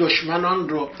و دشمنان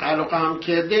رو قلق هم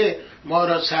کرده، ما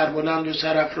را سربلند و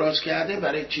سرافراز کرده.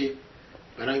 برای چی؟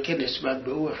 برای اینکه نسبت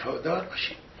به او وفادار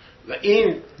باشیم. و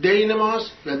این دین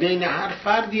ماست و دین هر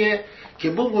فردیه که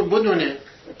بدونه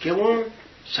که اون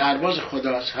سرباز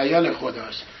خداست، حیال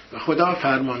خداست و خدا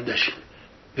فرماندهشه.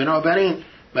 بنابراین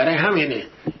برای همینه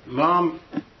ما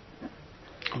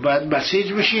باید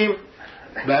بسیج بشیم،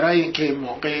 برای اینکه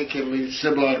موقعی که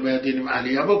 3 بار باید اینیم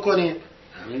علیه بکنیم،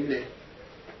 همینه،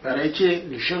 برای که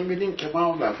نشون بدیم که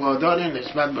ما وفادار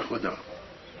نسبت به خدا.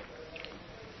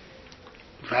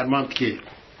 فرماند که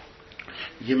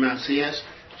یه مقصی است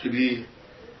توی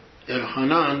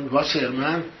الخانان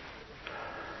واسرمن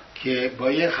که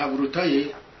با یه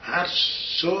خبروتایی هر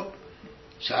صبح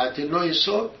ساعت 9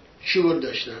 صبح شور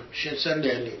داشتم، شنسن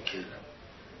لرنیم کردم.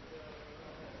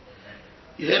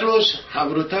 یه روز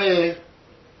خبروتای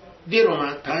دیر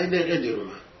اومد، 5 دقیقه دیر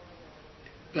اومد،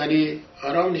 ولی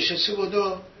آرام نشسته بود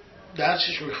و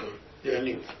درسش میخوند.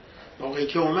 یعنی موقعی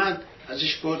که اومد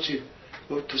ازش پرسید،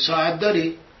 گفت تو ساعت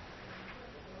داری؟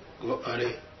 گفت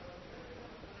آره.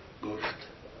 گفت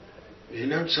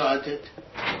ببینم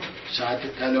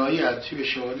ساعت طلایی هرچی به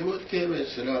شواده بود که به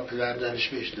اصطلاح پدردنش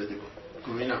بهش داده بود.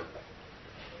 گفت اینم.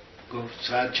 گفت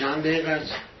ساعت چند دقیقه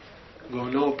است؟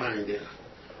 گفت 9 و 5 دقیقه.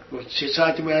 گفت 3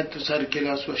 ساعتی باید تو سر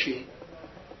کلاس باشی؟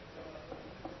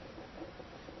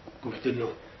 گفت 9.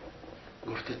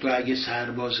 گفت تو اگه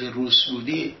سرباز روس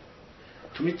بودی،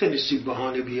 تو میتونستی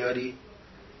بهانه بیاری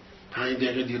 5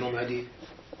 دقیقه دیر اومدی؟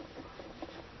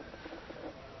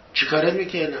 چی کارت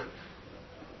میکنن؟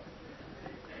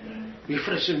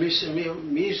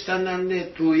 میستندن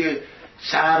توی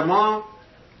سرما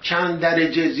چند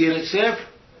درجه زیر صفر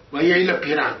و یه ایل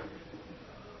پیرن.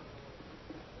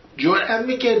 جرأت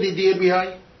میکردی دیر بیای؟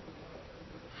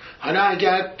 حالا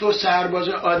اگر تو سرباز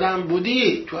آدم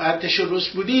بودی، تو ارتش روس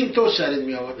بودی، این تو سرت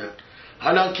می آوردن.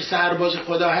 حالا که سرباز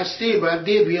خدا هستی باید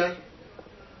دیر بیای.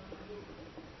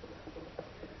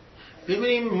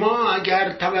 ببینیم ما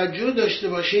اگر توجه داشته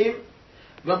باشیم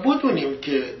و بدونیم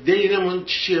که دینمون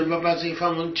چیه و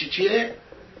وظیفمون چیه،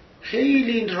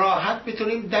 خیلی راحت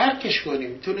میتونیم درکش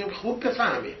کنیم، میتونیم خوب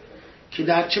بفهمیم که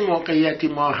در چه موقعیتی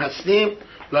ما هستیم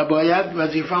و باید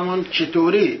وظیفمون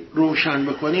چطوری روشن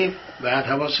بکنیم و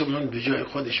حواسمون به جای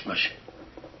خودش باشه.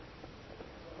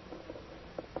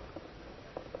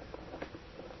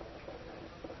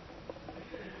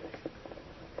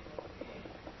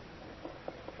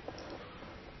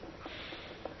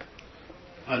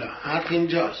 حالا حرف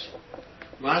اینجاست،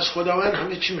 ما از خداوند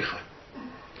همه چی میخوایم،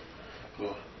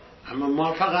 اما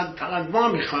ما فقط ما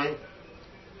میخوایم،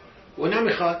 او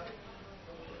نمیخواد.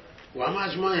 و هم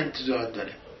از ما انتظار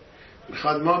داره،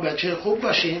 میخواد ما بچه خوب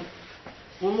باشیم.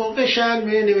 اون موقع شاید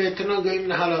میبینیم اعتنا گوییم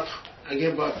نه، حالا اگه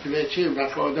با بچه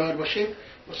وفادار باشیم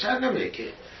سر نمیره که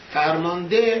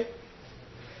فرمانده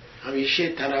همیشه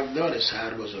طرفدار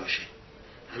سربازاشه،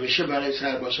 همیشه برای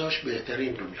سربازاش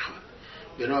بهترین رو میخواد.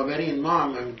 بنابراین ما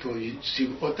هم همینطور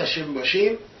سیبقاتشیم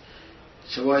باشیم،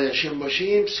 سوایشیم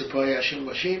باشیم، سپایشیم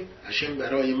باشیم، هشم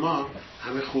برای ما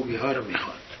همه خوبی ها رو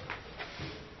میخواد.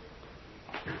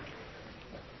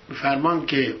 فرمان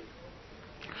که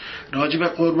راجب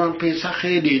قربان پیسح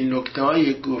خیلی نکته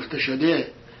های گفته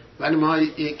شده، ولی ما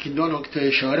یکی دو نکته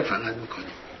اشاره فقط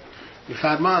میکنیم.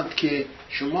 میفرماد که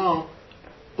شما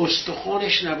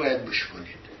استخونش نباید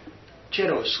بشکنید.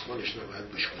 چرا استخونش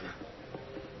نباید بشکنن؟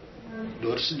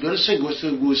 درسته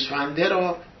گوسفنده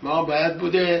رو ما باید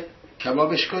بوده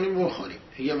کبابش کنیم و بخوریم،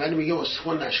 ولی میگه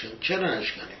استخون نشکنیم. چرا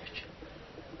نشکنیم؟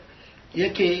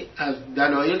 یکی از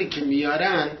دلایلی که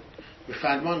میارن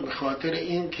میفرمان به خاطر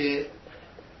این که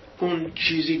اون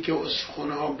چیزی که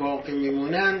استخونها باقی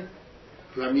میمونن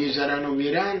و میذارن و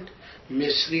میرن،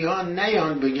 مصری ها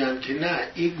نیان بگن که نه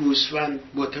این گوسفند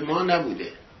بت ما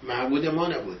نبوده، معبود ما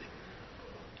نبوده،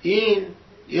 این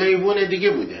یه حیوان دیگه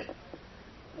بوده.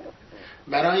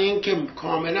 برای اینکه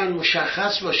کاملا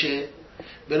مشخص باشه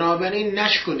بنابراین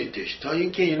نشکنیدش تا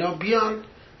اینکه اینا بیان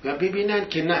و ببینن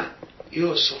که نه این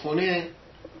استخونه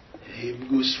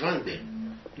گوسفنده،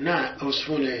 نه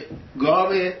استخون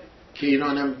گاوه که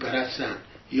اینا نمیپرستن،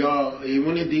 یا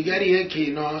حیوان دیگریه که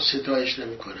اینا ستایش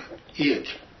نمیکنن.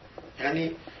 یک،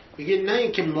 یعنی میگه نه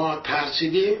اینکه ما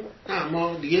ترسیدیم، نه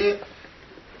ما دیگه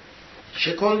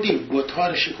شکندیم، بت‌ها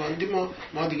رو شکندیم و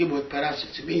ما دیگه بت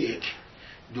پرستیم. یک.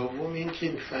 دوم این که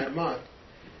میفرماد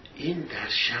این در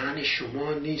شأن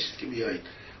شما نیست که بیایید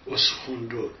استخون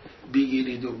رو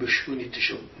بگیرید و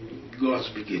بشکنیدش و گاز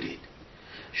بگیرید.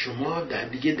 شما در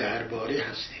دیگه درباره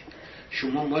هستید،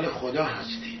 شما مال خدا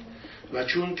هستید و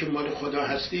چون که مال خدا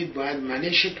هستید باید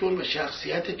منشتون و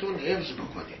شخصیتتون حفظ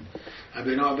بکنید. و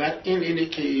بنابراین اینه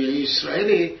که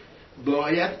اسرائیل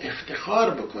باید افتخار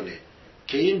بکنه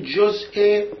که این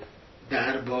جزء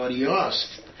درباری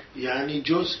هاست، یعنی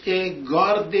جزء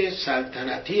گارد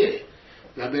سلطنتیه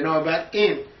و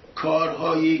بنابراین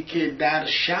کارهایی که در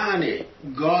شأن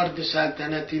گارد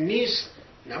سلطنتی نیست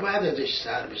نباید ازش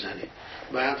سر بزنه،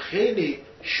 باید خیلی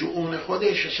شؤون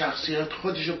خودش و شخصیت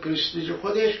خودش و پرستیژ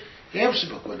خودش حفظ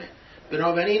بکنه.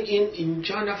 بنابراین این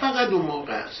اینجا نه فقط اون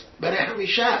موقع است، برای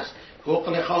همیشه است.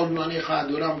 حقل خالمانی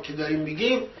خادورام که داریم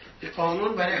میگیم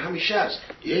قانون برای همیشه است.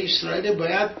 یه اسرائیل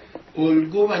باید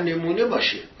الگو و نمونه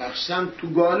باشه، مخصوصا تو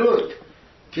گالوت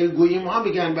که گوییم ها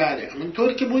بگن بله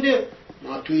همونطور که بوده.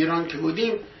 ما تو ایران که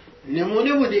بودیم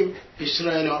نمونه بودیم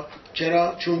اسرائیل ها.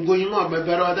 چرا؟ چون گوییم ها به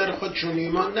برادر خودشون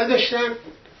ایمان نداشتن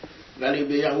ولی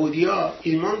به یهودی ها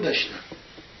ایمان داشتن.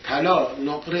 طلا،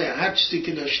 نقره، هر چیزی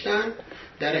که داشتن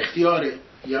در اختیار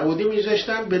یهودی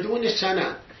میذاشتن بدون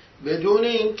سند، بدون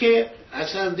اینکه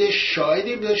اصلا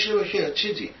شاهدی داشته باشه یا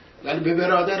چیزی، ولی به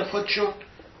برادر خودشون،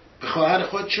 به خواهر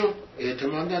خودشون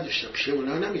اعتماد نداشتن، پیش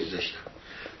اونا نمیذاشتن.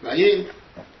 و این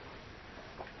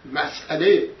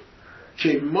مسئله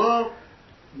که ما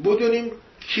بدونیم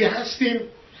کی هستیم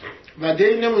و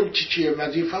دینمون چیه،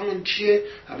 وظیفمون چیه.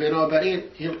 و بنابراین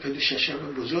این قدوس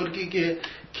ششم بزرگی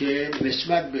که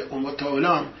نسبت به امت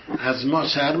عالم از ما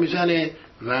سر میزنه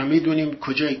و میدونیم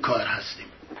کجای کار هستیم.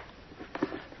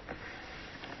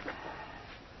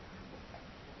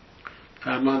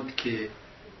 فرماند که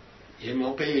یه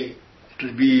موقع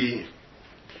ربی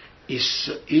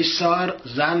ایسار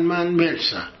زنمن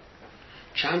ملسن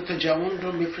چند تا جوان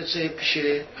رو میفرسته پیش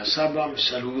اصحاب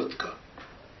سلوودکا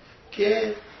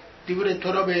که دیور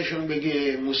تورا بهشون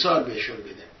بگه، موسی بهشون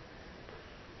بده.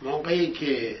 موقعی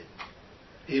که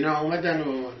اینا اومدن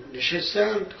و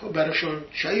نشستن، خب براشون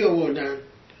چای آوردن.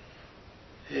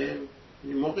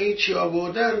 موقعی چی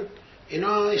آوردن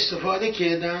اینا استفاده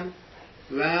کردن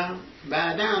و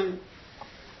بعداً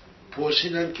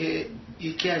پرسیدن که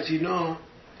یکی از اینا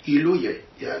ایلویه،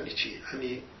 یعنی چی؟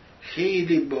 یعنی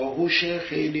خیلی باهوشه،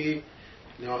 خیلی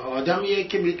آدمیه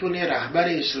که میتونه رهبر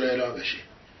اسرائیل بشه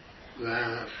و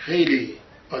خیلی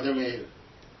آدم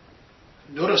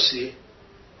درستی.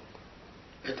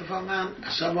 اتفاقا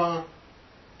اصلا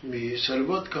می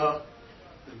سلوودکا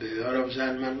به عرب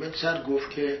زلمن سر گفت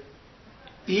که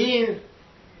این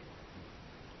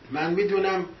من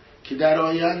میدونم که در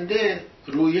آینده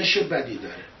رویش بدی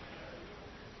داره.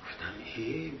 گفتم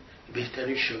این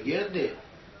بهترین شاگرده،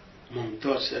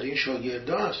 ممتازترین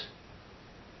شاگرده است،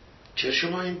 چه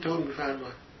شما اینطور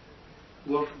میفرمایید؟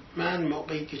 گفت من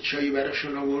موقعی که چایی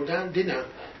براشون آوردن دیدم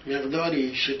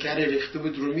مقداری شکر ریخته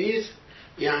بود رو میز،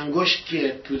 یه انگشت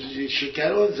که تو شکر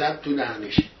رو زد تو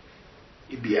دهنش.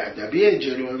 بیادبیه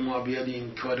جلوی ما بیاد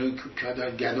این کارو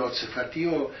که گدا صفتی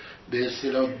و به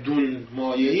اصطلاح دون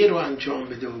مایه‌ای رو انجام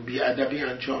بده و بیادبی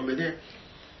انجام بده،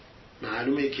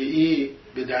 معلومه که این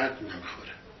به درد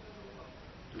نمیخوره.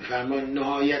 میفرمان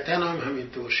نهایتا هم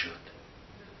همینطور شد.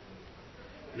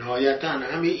 نهایتا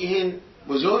همین این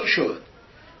بزرگ شد،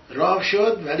 راه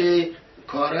شد، ولی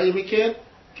کارهایی میکرد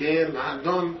که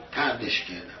مردم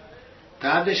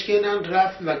تردش کردن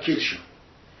رفت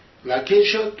وکیل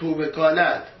شد تو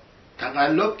وکالت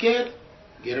تقلب کرد،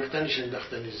 گرفتنش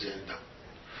انداختنش زندان.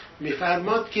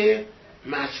 میفرماد که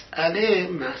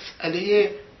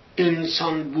مسئله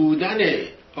انسان بودن،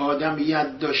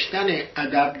 آدمیت داشتن،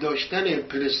 ادب داشتن،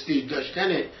 پرستیژ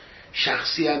داشتن،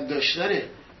 شخصیت داشتن،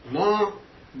 ما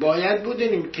باید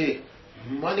بدونیم که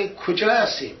مال کجا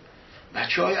هستیم.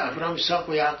 بچه های ابراهیم، اسحاق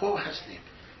و یعقوب هستیم.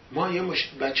 ما یه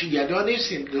بچه گدا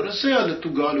نیستیم. درسته حالا تو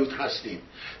گالوت هستیم،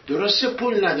 درسته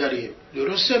پول نداریم،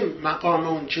 درسته مقام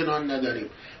اون چنان نداریم،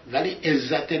 ولی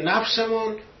عزت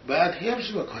نفسمون باید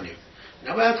حفظ بکنیم.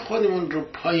 نباید خودمون رو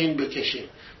پایین بکشیم،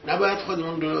 نباید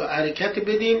خودمون رو حرکت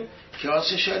بدیم که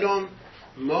آسشالون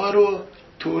ما رو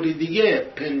طوری دیگه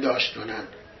پنداشت کنن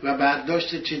و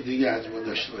برداشت چه دیگه از ما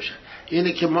داشته باشن.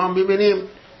 اینه که ما ببینیم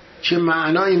چه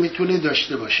معنایی میتونه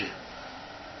داشته باشه.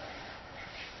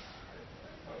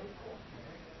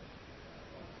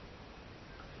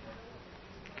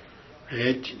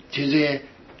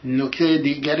 نکته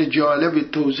دیگر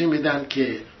جالب توضیح میدن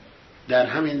که در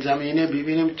همین زمینه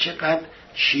ببینیم چقدر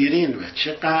شیرین و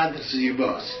چقدر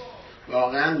زیباست.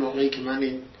 واقعا موقعی که من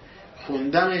این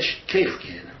خوندمش کیف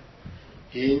کردم.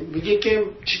 این میگه که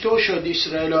چطور شد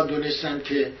اسرائیل ها دونستن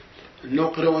که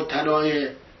نقره و طلای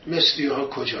مصری ها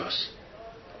کجاست؟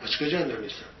 از کجا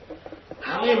دونستن؟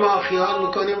 همه ما خیال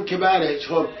میکنیم که بله،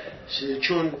 خب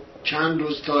چون چند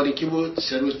روز تاریکی بود،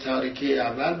 3 روز تاریکی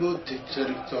اول بود، 3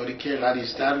 روز تاریکی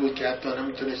غلیظ‌تر بود که حتی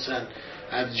نمیتونستن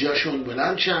از جاشون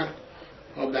بلند شن.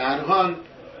 و به هر حال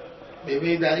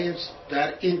ببین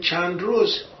در این چند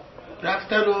روز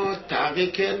رفتن و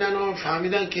تحقیق کردن و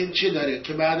فهمیدن که این چی داره،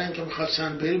 که بعدن که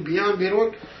میخواستن بیان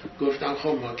بیرون گفتن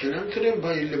خب ما که نمیتونیم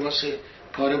با این لباس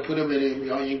پاره پوره بریم،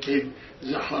 یا اینکه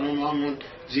خانومامون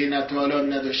زینت و آلات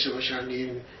نداشته باشن،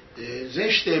 این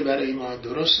زشته برای ما،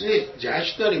 درست نیست،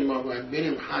 جشن داریم، ما باید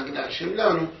بریم حق داشتیم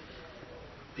دارم.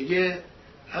 میگه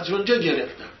از اونجا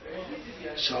گرفتم.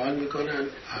 سوال میکنن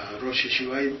روش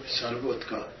شیوای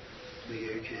سلوودکا، میگه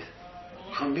که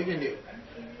میخوام ببینیم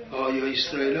آیا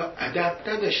اسرائیل ها ادب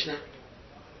نداشتن؟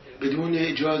 بدون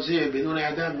اجازه، بدون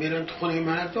ادب میرن تو خونه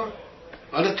مردم.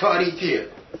 حالا تاریکیه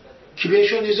کی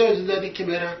بهشون اجازه دادی که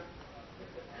برن؟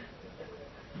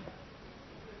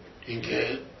 این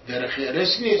که در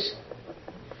خیرس نیست.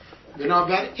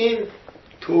 بنابراین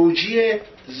توجیه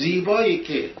زیبایی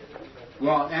که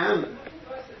واقعا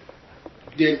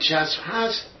دلچسب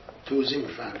هست توضیح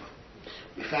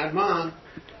میفرمان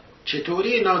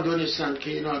چطوری اینا دونستن که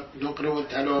اینا نقره و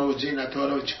طلا و زینت ها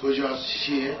رو کجاست،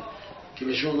 چیه، که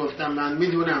بهشون گفتم من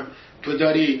میدونم تو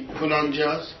داری فلان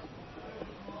جاست.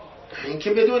 این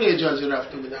که بدون اجازه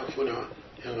رفته بودن فلان،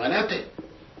 این غلطه.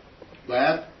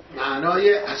 باید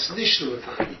معنای اصلیش رو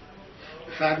بفهمیم.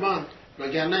 فرمان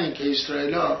مگر نه اینکه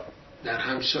اسرائیل ها در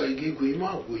همسایگی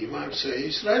گویما همسایه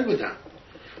اسرائیل بودن.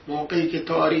 موقعی که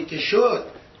تاریک شد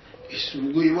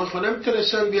گویما خود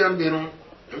نمیتونستن بیان بیرون،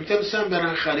 نمیتونستن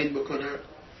برن خرید بکنن.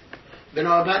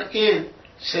 بنابراین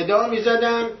صدا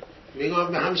میزدن،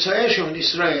 میگن به همسایهشون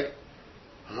اسرائیل،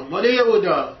 مال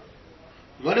یهودا،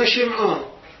 مال شمعون،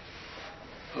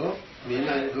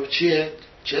 گفت چیه؟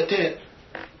 چته؟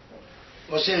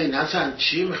 حسین حسن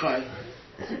چی میخوای؟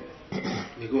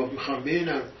 میگفت میخوام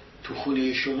ببینم تو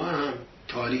خونه شما هم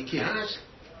تاریکی هست؟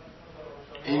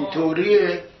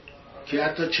 اینطوریه که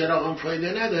حتی چراغ هم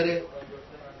فایده نداره؟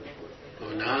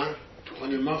 نه تو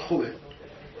خونه ما خوبه.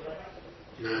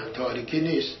 نه تاریکی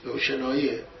نیست،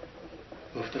 روشناییه.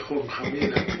 گفته خب میخوام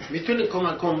ببینم میتونی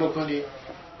کمکم بکنی؟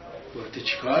 گفته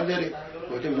چی کار داری؟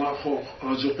 گفته ما خب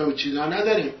آذوقه و چیزا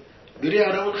نداریم، بری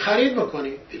برامون خرید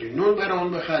بکنی، بری نون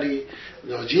برامون بخری،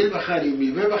 ناجیل بخری،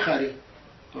 میوه بخری.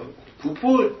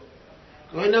 پول؟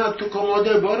 گفته نه تو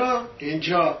کموده برو،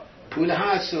 اینجا پول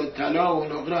هست و طلا و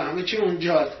نقره همه چی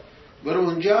اونجاست، برو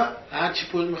اونجا هرچی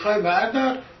پول میخوای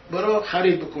بردار برو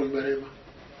خرید بکن برای ما.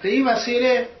 به این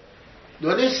وسیله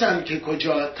دونستن که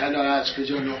کجا طلا از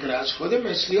کجا نقره از، خود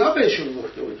مصری ها بهشون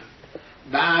گفته بودن.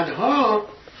 بعدها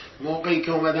موقعی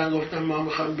که اومدن گفتن ما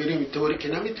میخوایم بریم، طوری که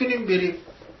نمیتونیم بریم.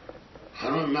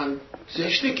 خانم من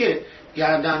زشته که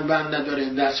گردن بند نداره،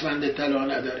 دستبند طلا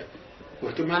نداره.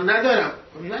 گفت من ندارم.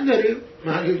 نداری؟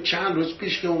 من چند روز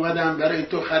پیش که اومدم برای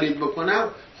تو خرید بکنم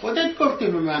خودت گفتی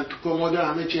به من تو کمد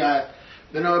همه چی هست،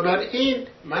 بنابراین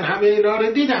من همه اینا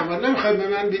رو دیدم و نمیخوای به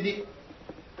من بدی.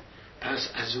 پس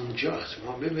از اونجاست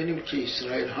ما ببینیم که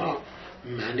اسرائیل ها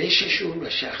منششون و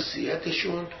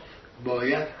شخصیتشون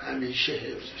باید همیشه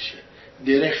حفظ بشه.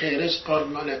 در خیرس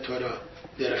قربان تورا،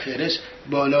 در خیرس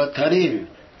بالاترین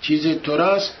چیز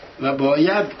توراست و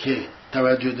باید که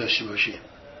توجه داشته باشیم.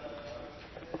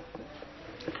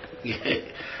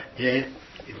 یه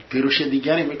پیروش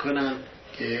دیگری میکنن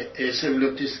که اسم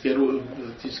لوتیسگرو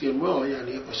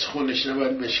یعنی اسخونش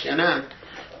نباید بشکنن.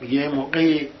 میگه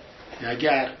موقعی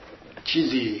اگر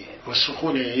چیزی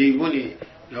اسخون حیوانی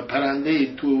یا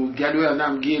پرنده‌ای تو گلوی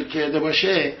آدم گیر کرده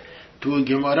باشه، تو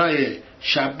گمارای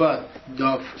شبات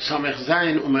داف سامخ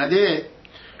زین اومده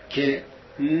که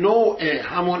نوع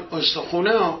همون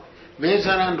استخونه رو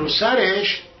بذارن رو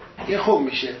سرش یه خوب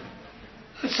میشه.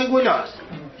 سگولاست،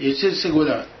 یه چیز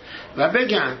سگولاست و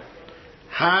بگن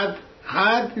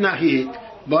حد نهید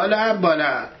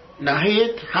بالا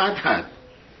نهید حد.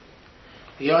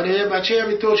 یاره بچه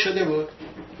همی طور شده بود،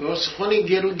 استخونه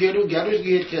گروش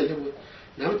گیر کرده بود،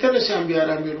 نمیتونستم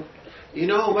بیارم بیرون.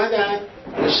 اینا اومدن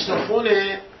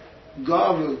استخونه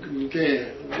گاو که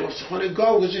استخونه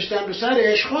گاو گذاشتن رو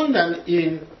سرش، خوندن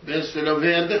این به اصطلاح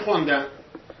ورده خوندن،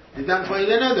 دیدن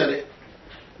فایده نداره،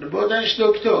 بردنش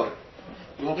دکتر.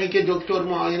 موقعی که دکتر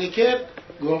معاینه کرد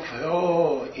گفت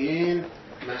این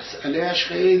مسئلهش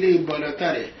خیلی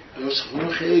بالاتره، استخونه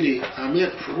خیلی عمیق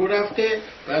فرو رفته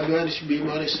و باید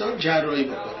بیمارستان جراحی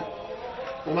بکنه.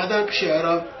 اومدن پیش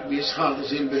عرب بیسخاق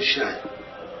زیل بشن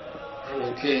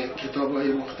که کتاب های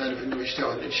مختلف نوشته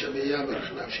آن شبه یه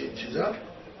برخ نفشه این چیزا،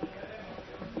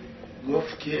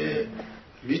 گفت که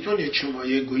میتونید شما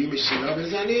یه گوییم صدا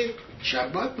بزنید،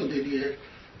 شبات بوده دیگه،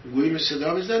 گوییم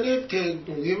صدا بزنید که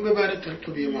گوییم ببرید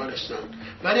تو بیمارستان.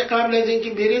 ولی قبل از اینکه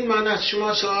برید من از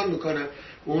شما سوال میکنم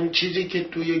اون چیزی که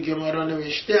توی گمارا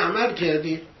نوشته عمل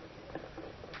کردید؟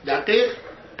 دقیق؟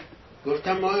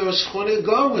 گفتم ما استخوان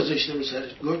گاو گذاشتیم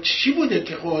سرش. گفت چی بوده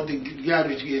که خود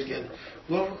گروش گیر کرده؟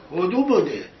 گفت هدو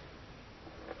بوده،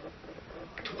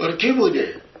 ترکی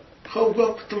بوده. خب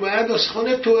گفت تو باید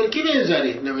استخوان ترکی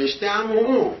بذارید، نوشته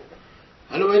همون.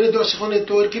 حالا باید استخوان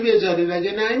ترکی بذارید،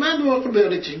 اگه نیامد موقع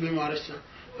برید چه بیمارستان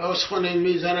استخوان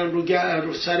میذارن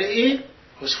رو سر این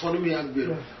استخوان میاد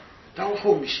بیرون تمام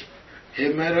خوب میشه.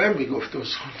 مرام میگفت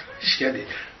استخوان اشکالی.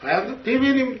 باید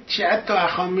ببینیم چه حتی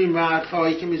اخامی و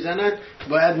حرفایی که میزنن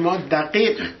باید ما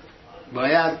دقیق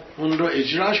باید اون رو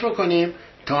اجراش بکنیم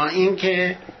تا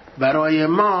اینکه برای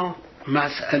ما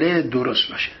مسئله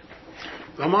درست باشه.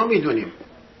 و ما میدونیم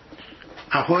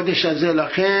احادش از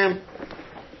الاخم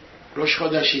روش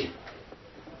خودشی،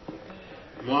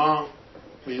 ما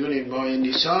میدونیم ماه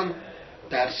نیسان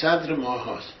در صدر ماه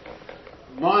هاست.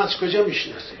 ما از کجا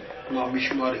میشناسیم؟ ما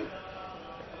میشماریم.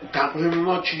 تقویم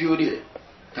ما چجوریه؟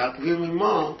 تقویم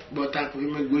ما با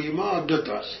تقویم گوی ما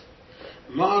دوتاست.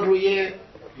 ما روی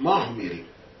ماه میریم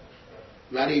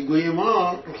ولی گوی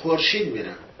ما رو خورشید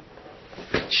میرن.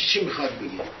 چی میخواد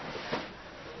بگه؟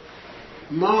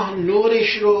 ماه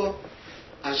نورش رو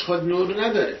از خود نور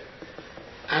نداره.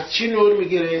 از چی نور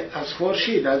میگیره؟ از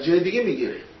خورشید، از جای دیگه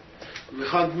میگیره.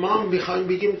 میخوایم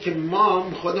بگیم که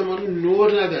ما خودمون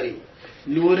نور نداریم.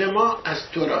 نور ما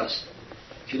از توراست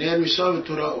که نه میساب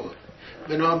تورا اور.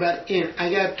 بنابراین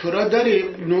اگر تورا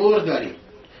داریم نور داریم،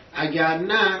 اگر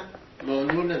نه ما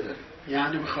نور نداریم.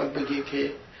 یعنی میخواد بگه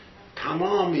که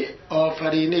تمام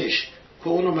آفرینش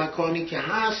کون و مکانی که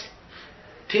هست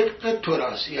طبق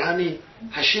توراست. یعنی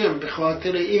هشم به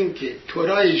خاطر این که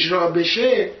تورا اجرا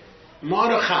بشه ما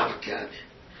رو خلق کرده.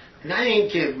 نه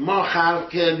اینکه ما خلق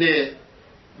کرده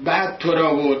بعد تو را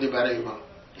آورده برای ما.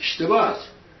 اشتباه است.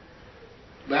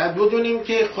 باید بدونیم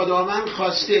که خداوند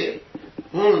خواسته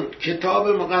اون کتاب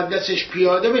مقدسش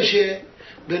پیاده بشه،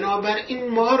 بنابراین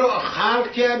ما رو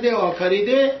خلق کرده،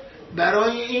 آفریده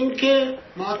برای اینکه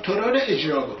ما تورا رو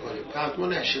اجرا بکنیم، حتما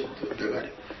نشه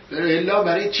ببریم. الا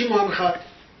برای چی ما میخواد؟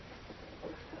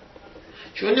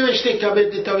 چون نوشته که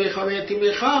بدی تا بخواهیتی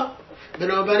میخواه،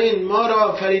 بنابراین ما رو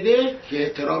آفریده که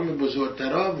احترام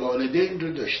بزرگترها والدین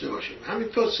رو داشته باشیم،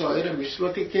 همینطور سایر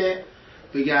مثبتی که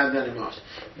به گردن ماست.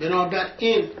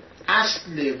 بنابراین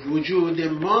اصل وجود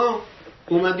ما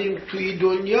اومدیم توی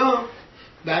دنیا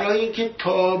برای اینکه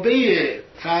تابع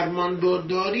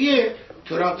فرمانبرداری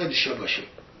تورا قدشه باشیم،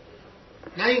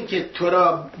 نه اینکه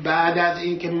تورا بعد از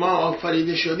اینکه ما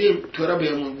آفریده شدیم تورا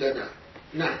بهمون دادن.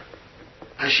 نه،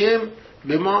 هشم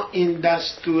به ما این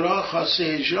دستورا خاصه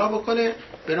اجرا بکنه،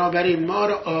 بنابراین ما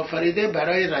رو آفریده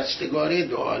برای رستگاری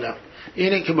دو عالم.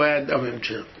 اینه که باید دامیم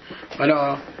چند.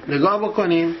 حالا نگاه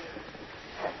بکنیم،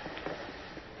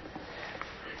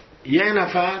 یه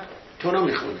نفر تورا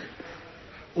میخونه،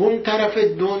 اون طرف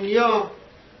دنیا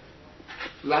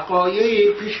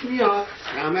وقایعی پیش میاد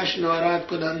همش ناراحت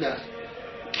کننده است.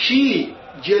 کی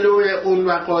جلوی اون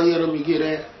وقایع رو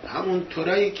میگیره؟ همون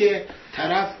تورایی که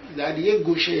طرف در یک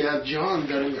گوشه از جهان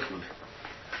داره میخونه.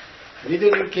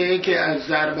 میدونیم که یکی از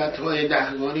ضربت‌های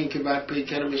دهگانی که بر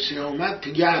پیکر مسیح اومد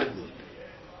تگرگ بود.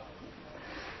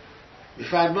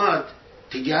 میفرماد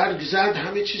تگرگ زد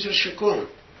همه چیز رو شکن.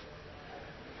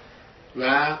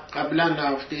 و قبلا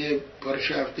هفته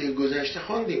گذشته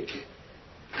خواندیم که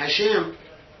هشم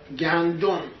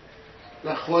گندم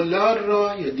و خلار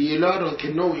را یا دیلار را که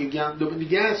نوعی گندم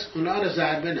دیگه است اونا را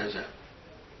ضربه نزد.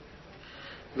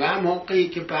 و موقعی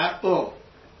که پرعا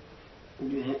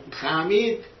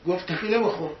فهمید گفت تفیله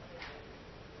بخون.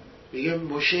 میگه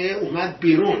موشه اومد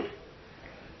بیرون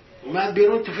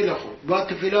تفیله خون. با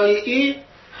تفیلای این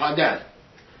حادر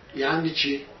یعنی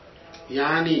چی؟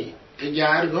 یعنی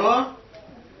تگرگا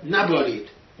نبارید،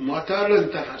 ماتار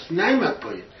انتفاس نیمد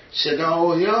پایین،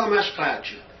 صداهایی همش قطع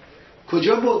شد.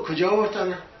 کجا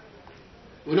بردن؟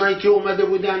 اونایی که اومده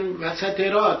بودن وسط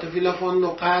راه تفیله خون و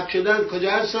قطع شدن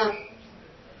کجا هستن؟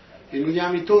 این میگه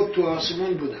همینطور تو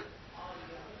آسمون بودن.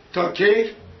 تا کی؟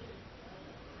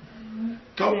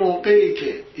 تا موقعی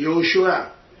که یوشوع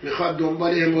میخواد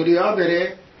دنبال اموریا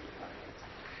بره،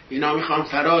 اینا میخوان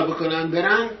فرار بکنن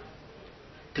برن،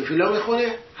 تفیلا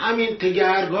میخونه، همین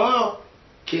تگرگا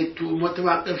که تو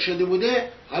متوقف شده بوده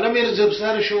حالا میره زیر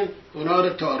سرشون اونا رو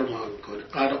تارمار میکنه،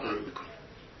 قرقم میکنه.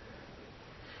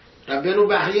 ربنا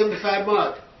بحریه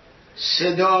میفرماد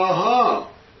صداها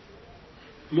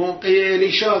موقع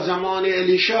الیشا، زمان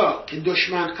الیشا که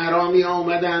دشمن ارامی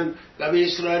آمدن و به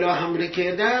اسرائیل حمله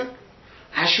کردن،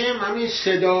 هشم همین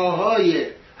صداهای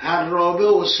عرابه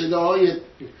و صداهای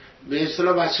به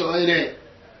اصطلاح وسایل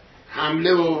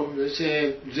حمله و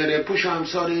مثل زره پوش و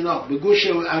امثال اینا به گوش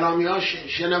ارامی ها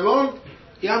شنوند،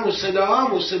 یا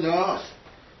مصداهاست.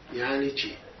 یعنی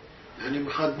چی؟ یعنی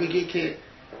میخواد بگه که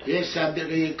یه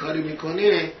صدقه کاری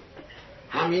میکنه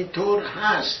همینطور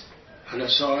هست. حالا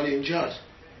سوال اینجاست،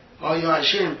 آیا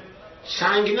هشم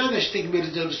سنگ نداشته که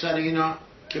بریزه رو سر اینا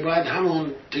که باید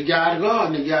همون تگرگاه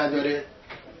نگه داره،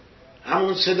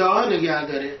 همون صداها نگه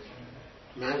داره؟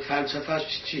 من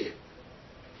فلسفهش چیه؟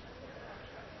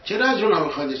 چرا از اونا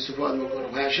بخواد استفاده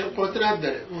بکنه؟ هشم قدرت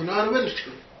داره اونا رو ولش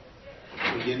کن.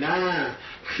 میگه نه،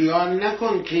 خیال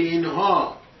نکن که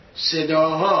اینها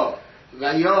صداها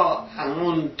و یا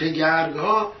همون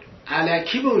تگرگها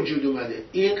الکی به وجود اومده.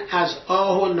 این از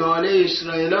آه و ناله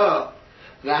اسرائیل ها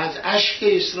و از اشک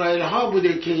اسرائیل ها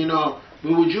بوده که اینا به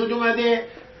وجود اومده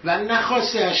و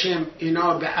نخواسته هشم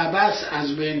اینا به عبث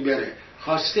از بین بره،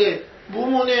 خواسته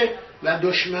بمونه و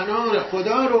دشمنان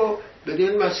خدا رو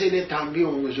بدون مسئله تنبیه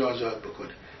و مجازات بکنه.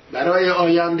 برای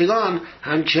آیندگان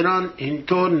همچنان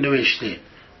اینطور نوشته.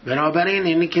 بنابراین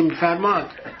اینی که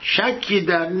میفرماد شکی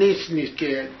در نیست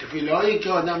که تفیلهایی که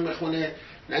آدم میخونه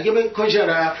نگه به کجا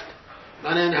رفت،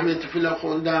 من این همه تفیله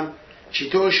خوندم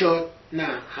چطور شد، نه،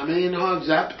 همه اینها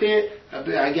ضبطه.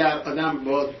 اگر آدم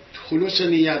با خلوص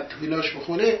نیت تفیلاش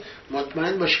بخونه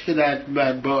مطمئن باشه که در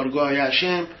بارگاه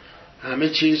هشم همه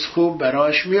چیز خوب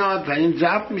براش میاد و این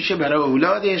ضبط میشه برای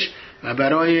اولادش و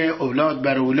برای اولاد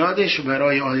بر اولادش و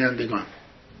برای آیندگان.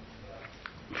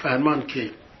 فرمان که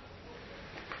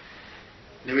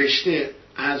نوشته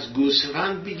از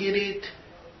گوسفند بگیرید،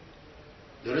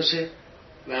 درسته،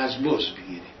 و از بز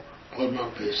بگیرید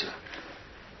قربان پیسر.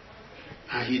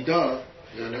 اهیدا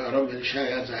یعنی آرام بنشه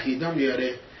از اهیدا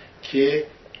میاره که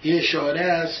یه اشاره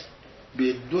است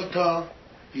به دو تا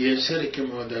یسر که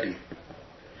ما داریم.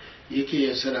 یکی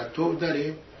یسر توب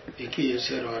داریم یکی یه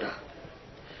سراره.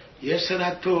 یه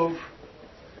سرطوف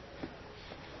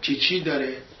چی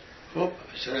داره؟ خب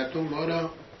سرطوف ما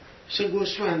را مثل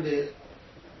گوسفنده،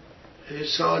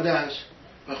 ساده است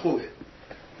و خوبه،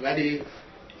 ولی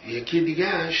یکی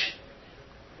دیگهش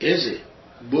ازه،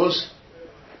 بز،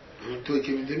 همونطور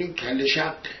که میدونیم کل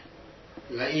شقه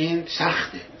و این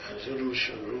سخته، از رو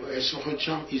اسم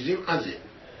خودشم ایزیم ازه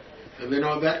و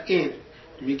بنابراین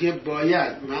میگه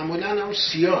باید، معمولا هم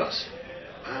سیاه است،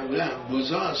 معمولا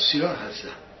بزا سیاه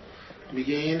هستن،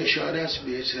 میگه این اشاره است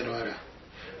به سراره،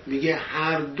 میگه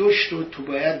هر دوش رو تو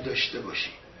باید داشته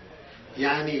باشی،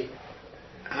 یعنی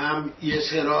هم یه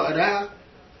سراره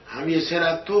هم یه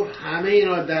سرطوف، همه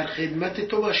اینا در خدمت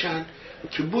تو باشن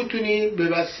که بتونی به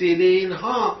وسیله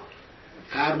اینها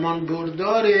فرمان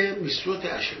بردار میسوت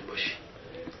اشر باشی.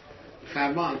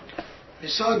 فرمان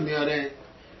مثال میاره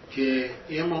که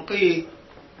یه موقعی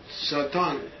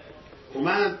ساتان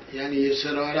اومد، یعنی یه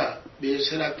سراره به یه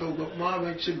سرطوف گفت ما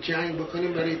باید جنگ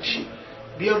بکنیم، برای چی؟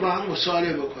 بیا با هم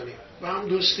مصالحه بکنیم، با هم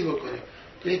دوستی بکنیم،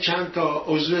 یه چند تا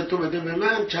عضو تو بده به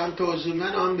من، چند تا عضو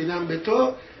من آن بدم به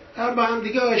تو، با هم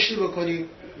دیگه آشتی بکنیم،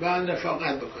 با هم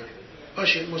رفاقت بکنیم،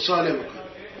 باشه مصالحه بکنیم.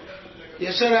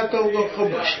 یه سرطوف گفت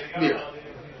خب باشه بیا.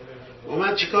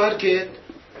 اومد چیکار کرد؟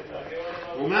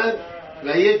 اومد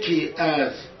و یکی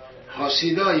از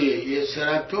حاسدای یه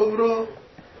سرطوف رو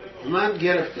اومد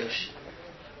گرفتش،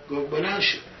 گفت بلند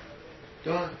شد،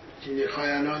 تو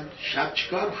میخوای الان شب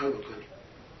چیکار میخوای بکنی؟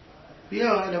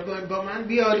 بیا با من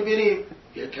بیار بریم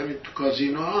یه کمی تو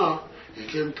کازینو ها، یه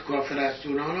کمی تو کافه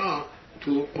رستوران ها،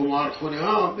 تو قمارخونه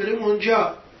ها بریم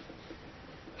اونجا.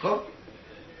 خب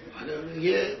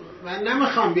من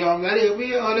نمیخوام بیام، ولی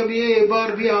بیا حالا بیا یه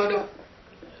بار بیا حالا.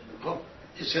 خب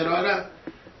اصرارا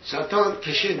ساتان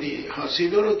کشیدی،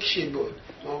 حاسیدو رو کشید بود.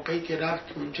 موقعی که رفت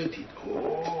اونجا دید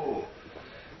اوه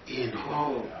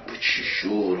اینها به چه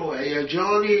شور و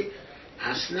هیجانی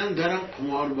اصلا دارن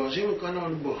قماربازی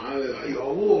میکنن، با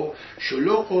هیاهو و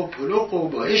شلوغ و پلوغ و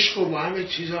با عشق و با همه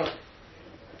چیزا.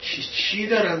 چی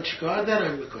دارن، چیکار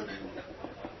دارن میکنن؟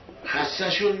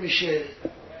 خستشون میشه،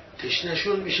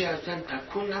 تشنشون میشه، اصلا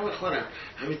تکون نمیخورن،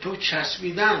 همینطور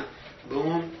چسبیدن به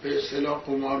اون به اصطلاح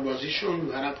قماربازیشون،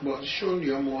 ورق بازیشون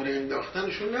یا مهره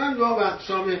انداختنشون، نه با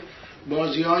اقسام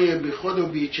بازی های بی خود و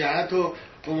بی جهت و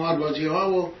قماربازی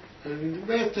ها و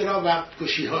به اصطلاح وقت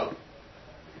کشی ها.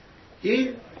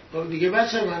 این دیگه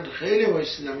بس من خیلی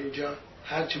وایسیدم اینجا،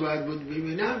 هرچی باید بود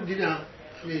ببینم دیدم،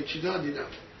 همه چیزا دیدم.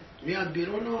 میاد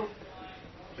بیرون و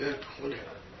میاد تو خونه،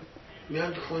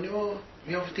 میاد تو خونه و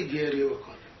میافته گریه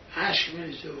بکنه، عشق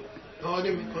میریزه و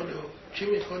ناله میکنه و چی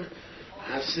میکنه،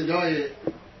 از صدای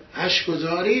عشق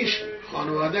گذاریش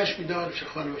خانوادهش بیدار میشه.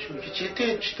 خانوادهش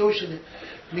میگه چطور شده؟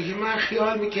 میگه من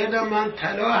خیال میکردم من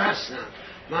طلا هستم،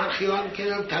 من خیال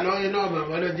میکردم طلای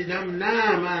نابم، ولی دیدم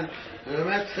نه، من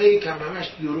فیکم،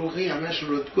 همش دروغی، همش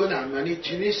ردگلم، من هیچ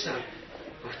چی نیستم.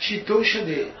 چی تو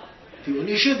شده؟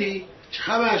 دیونی شدی؟ چه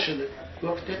خبر شده؟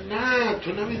 گفته نه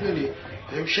تو نمیدونی،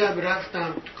 امشب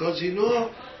رفتم تو کازینو،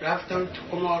 رفتم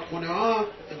تو قمارخونه ها،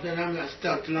 دیدم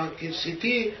از اتلانتیک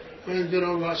سیتی و این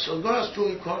درام واسوگاز تو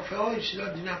این کافه های چیزا،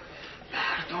 دیدم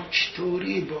مردم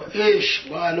چطوری با عشق،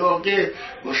 با علاقه،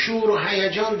 با شور و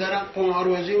هیجان دارن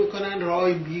قماربازی میکنن،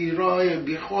 رای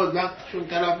بی خود وقتشون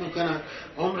تلف میکنن،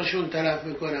 عمرشون تلف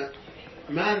میکنن.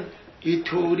 من این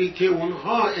طوری که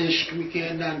اونها عشق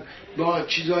میکردن با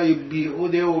چیزای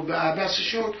بیهوده و به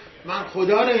عبسشون، من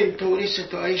خدا را این طوری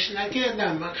ستایش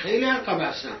نکردم، من خیلی عقب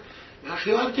هستم، من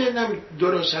خیال کردم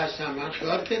درست هستم، من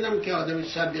خیال کردم که آدم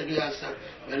صدیقی هستم،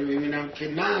 ولی میبینم که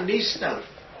نه نیستم.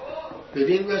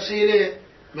 بدین وسیله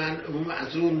من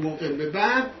از اون موقع به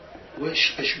بعد و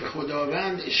عشقش به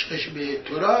خداوند، عشقش به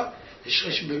تورا،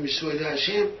 عشقش به مسعود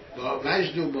هاشم با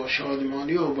وجد و با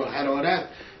شادمانی و با حرارت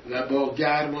و با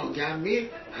گرمی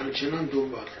همچنان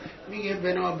دنبال. میگه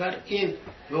بنابر این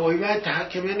باید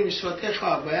تحکمین مسعود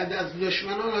خواه، باید از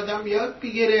دشمنان آدم یاد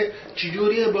بگیره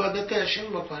چجوری عبادت هاشم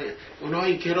بکنه.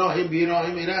 اونایی که راه بیراه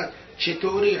میرن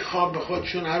چطوری خواب به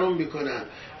خودشون حرام میکنن،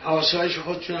 آسایش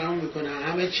خودشون حرام میکنن،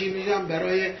 همه چی میگن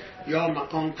برای یا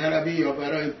مقام طلبی یا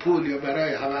برای پول یا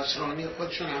برای هوسرانی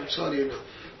خودشون، همسال اینا.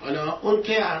 حالا اون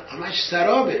که همش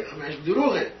سرابه، همش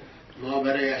دروغه، ما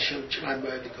برای هاشم چقدر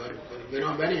باید کار بکنیم.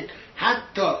 بنابراین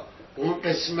حتی اون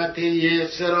قسمت یه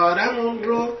سرارمون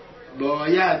رو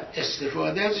باید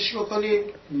استفاده ازش بکنیم،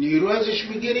 نیرو ازش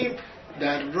بگیریم،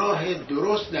 در راه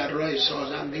درست، در راه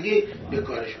سازندگی به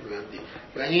کارش ببندیم.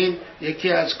 و این یکی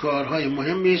از کارهای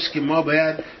مهمی است که ما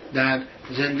باید در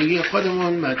زندگی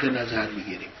خودمون مد نظر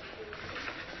بگیریم.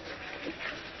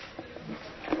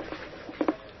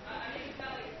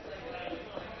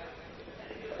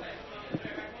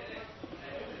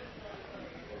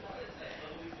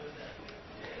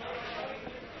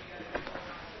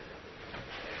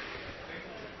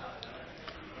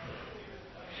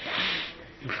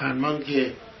 میفرمان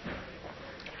که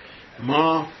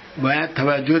ما باید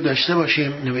توجه داشته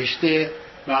باشیم. نوشته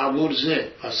بعبورزه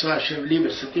آسا شبلی به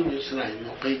ستیم اسرائیل،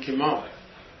 موقعی که ما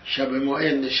شب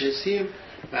موعد نشستیم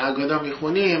و اگادا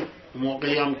میخونیم،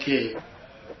 موقعی هم که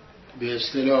به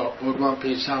اصطلاح قربان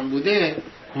پیسان بوده،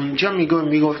 اونجا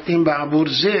میگفتیم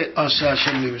بعبورزه آسا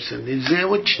شبلی بسنده. زه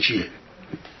و چیه؟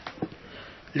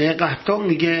 لقحتا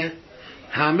میگه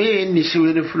همه این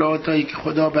نسوی رفلات هایی که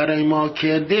خدا برای ما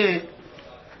کرده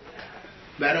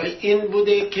برای این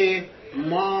بوده که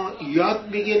ما یاد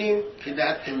بگیریم که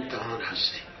در امتحان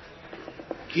هستیم.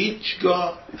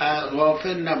 هیچگاه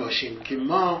غافل نباشیم که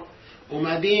ما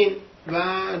اومدیم و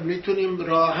میتونیم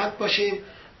راحت باشیم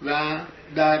و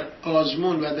در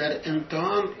آزمون و در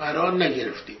امتحان قرار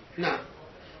نگرفتیم. نه،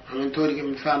 همونطوری که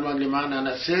میفرماد لمن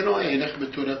انسه رو ایلخ به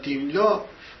طورتیم لا،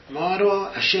 ما رو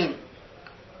اشم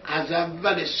از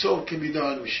اول صبح که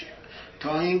بیدار میشیم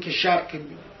تا اینکه شب که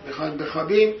بخوایم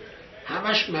بخوابیم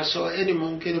همش مسائل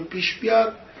ممکنه پیش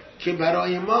بیاد که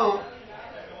برای ما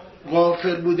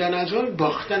غافل بودن از اون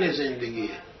باختن زندگیه.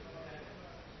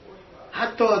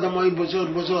 حتی آدمای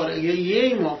بزرگ اگه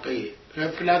یه موقعی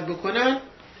غفلت بکنن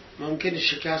ممکنه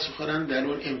شکست بخورن در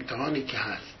اون امتحانی که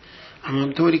هست.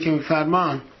 همونطوری که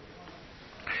میفرمان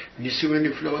نسو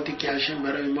نفلاتی که هشم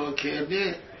برای ما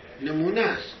کرده نمونه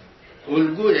است،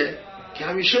 الگوه که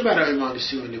همیشه برای ما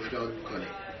نسو نفلات میکنه.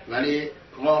 ولی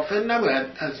غافل نباید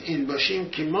از این باشیم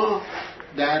که ما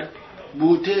در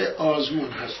بوته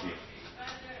آزمون هستیم.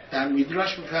 در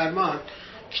میدراش میفرمان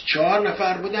که 4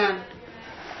 نفر بودن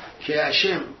که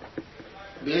هشم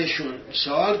بهشون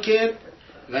سوال کرد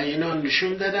و اینا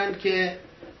نشون دادن که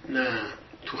نه،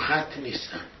 تو خط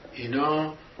نیستن،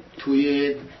 اینا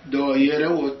توی دایره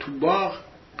و تو باغ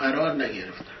قرار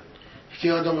نگرفتن. یکی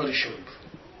آدمارشون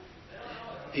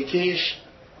بود، یکیش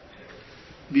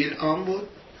بیلعام بود،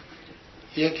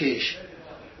 یکیش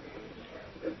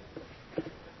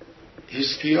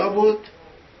حزقیا بود.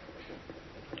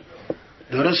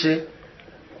 درسته؟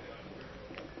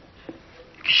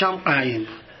 یکیشم قاین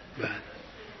بود. بعد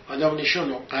آدم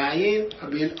نشان و قاین و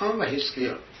بیلعام و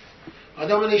حزقیا.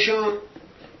 آدم نشان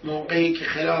موقعی که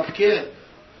خلاف کرد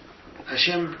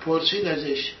هشم پرسید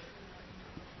ازش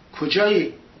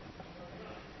کجایی؟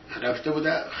 رفته بود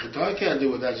خطا کرده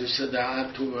بود از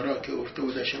صداعت تو برا که افته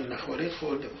بود هشم نخوره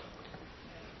خورده بود.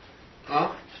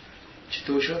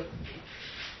 چطور شد؟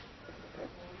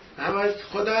 اما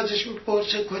خدا ازش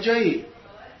میپرسه کجایی؟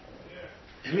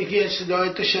 میگه صدای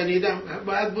تو شنیدم.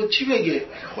 باید بود چی بگه؟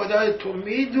 خدای تو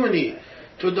میدونی،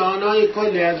 تو دانای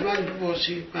کلی، از من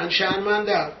بپرسی، من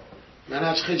شرمندم، من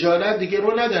از خجالت دیگه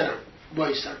رو ندارم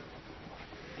بایستم.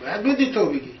 باید بودی تو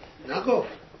بگی. نگفت.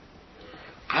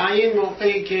 قاین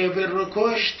موقعی که هابیل رو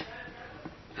کشت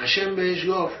هشم بهش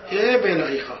گفت ای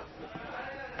بلایی خواه،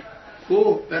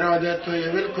 او برادر تو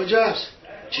هابیل کجاست؟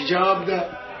 چی جواب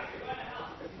داد؟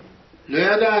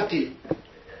 لیاداتی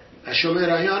اشم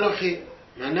رایان اخی،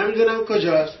 من نمیدونم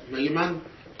کجاست، مگه من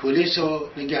پلیس و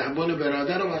نگهبان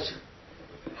برادر رو بسن؟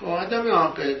 خب آدم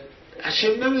عاقل،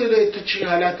 هشم نمیدونه تو چی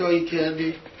حالتهایی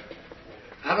کردی؟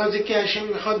 عوضی که هشم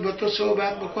میخواد با تو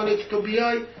صحبت بکنه که تو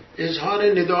بیای اظهار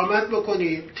ندامت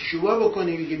بکنی، تشوبه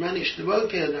بکنی، بگی من اشتباه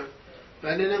کردم،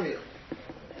 ولی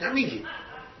نمیگی.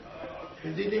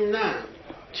 دیدیم نه،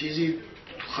 چیزی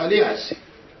خالی هستی،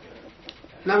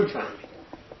 نمیفهمی،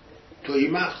 توی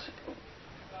مغز.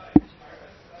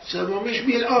 سومیش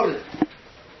بیلعامه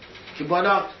که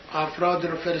بالا افراد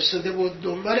رو فرستاده بود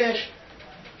دنبالش،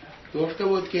 گفته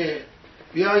بود که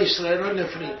بیا اسرائیل رو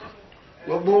نفرین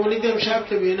کن و بمونید شب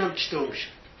تا ببینم چطور میشه.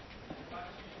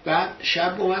 بعد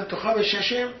شب اومد تو خواب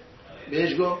هشم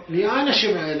بهش گفت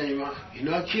میانشم اینا،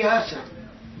 اینا کی هستن؟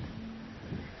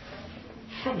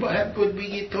 باید بود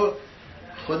بگی تو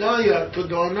خدایا تو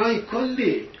دانای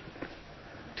کلی،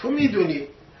 تو میدونی،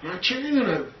 من چه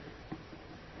میدونم،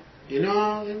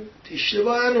 اینا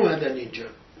اشتباه اومدن اینجا.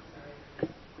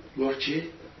 گفت چی؟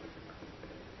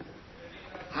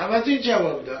 عوضی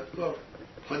جواب داد، گفت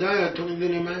خدایا تو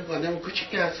میدونی من آدم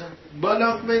کوچیک هستم،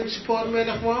 بالاک من سپار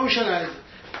ملک ما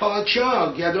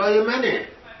پادشاه گدای منه،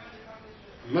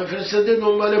 مفرسده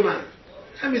دنبال من،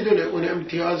 نمیدونه اون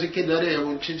امتیازی که داره،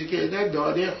 اون چیزی که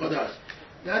داده خداست،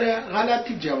 داره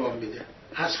غلطی جواب میده،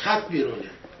 از خط بیرونه،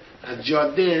 از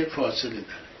جاده فاصله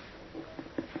داره.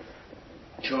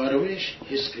 4میش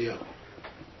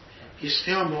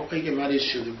حزقیا موقعی که مریض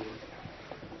شده بود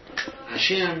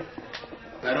هشم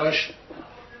براش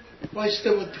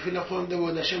وایسته بود، تفیل خونده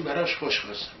بود، هشم براش خوش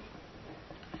خواسته بود،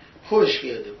 خوش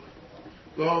کرده بود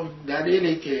با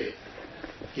دلیلی که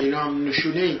اینا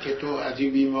نشونه که تو از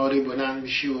این بیماری بلند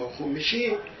میشی و خوب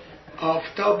میشی،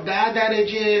 آفتاب 10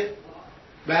 درجه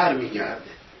بر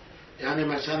میگرده. یعنی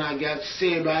مثلا اگر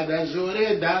 3 بعد از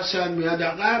ظهر 10 ساعت میاد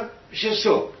عقب میشه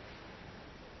صبح.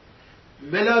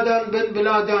 بلادان بن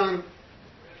بلادان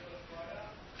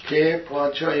که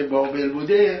پادشاه بابل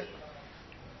بوده،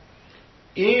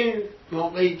 این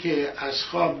موقعی که از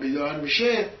خواب بیدار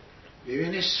میشه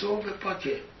میبینه صبح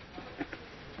پاکه.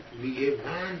 میگه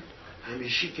من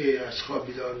همیشه که از خواب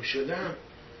بیدار میشدم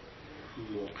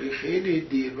موقع خیلی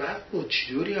دیر وقت بود،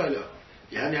 چجوری حالا؟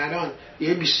 یعنی الان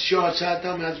یه 24 ساعت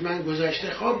هم از من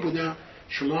گذشته خواب بودم،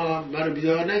 شما مرا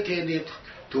بیدار نکردید،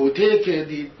 توطئه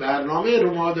کردید، برنامه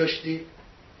رو ما داشتید.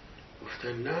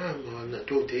 گفتن نه ما نه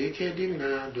توطئه کردیم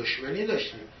نه دشمنی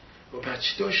داشتیم. و پس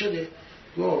چطور شده؟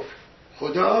 گفت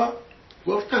خدا،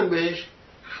 گفتن بهش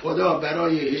خدا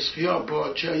برای حزقیا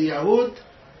پادشاه یهود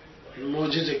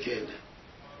معجزه کرده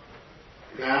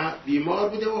و بیمار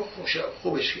بوده و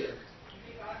خوبش کرده.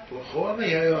 و خب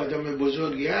یه آدم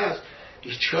بزرگی هست،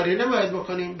 هیچ کاری نباید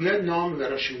بکنیم، بیاد نام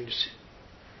براش بنویسیم.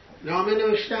 نامه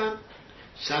نوشتن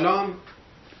سلام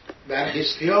بر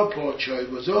حزقیا پادشاه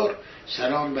بزرگ،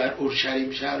 سلام بر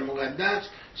اورشلیم شهر مقدس،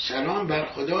 سلام بر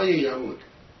خدای یهود.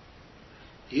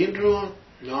 این رو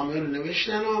نامه رو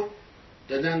نوشتن و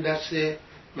دادن دست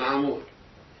مأمور.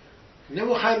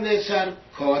 نبوخذنصر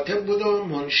کاتب بود و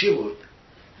منشی بود.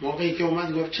 موقعی که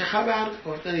اومد گفت چه خبر؟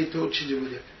 گفتن این تو چیزی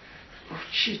بوده.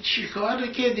 گفت چی کار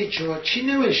کردید شما؟ چی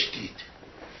نوشتید؟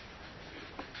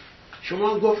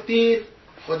 شما گفتید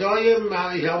خدای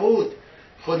یهود،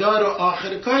 خدا رو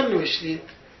آخر کار نوشتید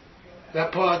و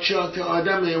پادشاه که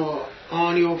آدم و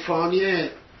آنی و فانی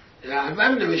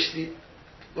اول نوشتید.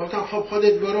 گفتم خب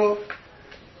خودت برو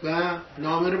و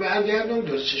نامه رو برگردون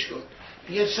درستش کن.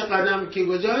 یه 3 قدم که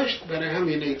گذاشت، برای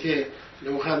همینه که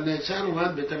نبوخذنصر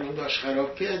اومد به تمامش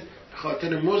خراب کرد، خاطر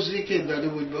مزدی که داده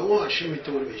بود به او هاشمی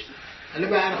طور بشت. حالا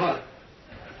به هر حال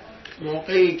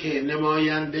موقعی که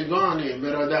نمایندگان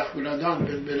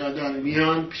بلادان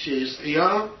میان پیش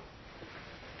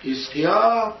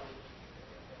حزقیا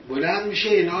بلند میشه،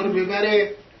 اینا رو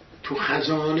میبره تو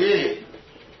خزانه،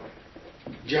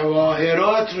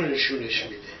 جواهرات رو نشونش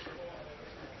میده،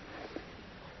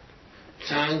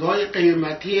 سنگ‌های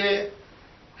قیمتی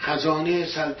خزانه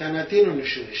سلطنتی رو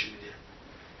نشونش میده.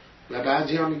 و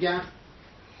بعضی ها میگن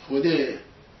خود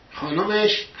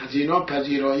خانمش از اینا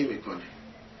پذیرایی میکنه،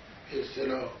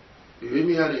 اصطلاح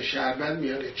میاره، شربت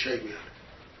میاره، چای میاره.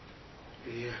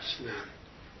 میگه اصلا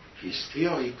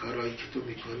حزقیا این کارهایی که تو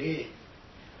میکنی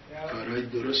کارهای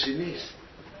درستی نیست.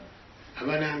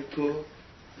 اولا تو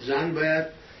زن باید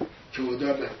که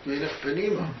خدا بخمینخ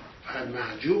پنیما باید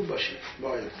محجوب باشه،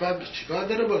 با عفت. چیکار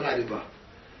داره با غریبا؟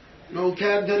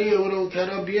 نوکر داری و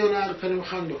نوکرها بیان هر کاری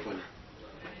میخوان بکنن.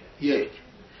 1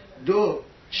 2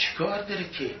 چیکار داره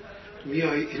که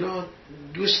میای اینا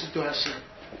دوست تو هستن،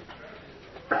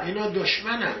 اینا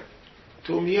دشمنن،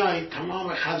 تو میای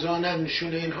تمام خزانه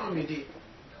نشونه اینها میدی.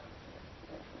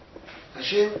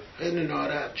 باشه خیلی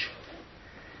ناراحت شد.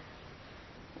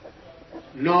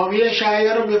 ناوی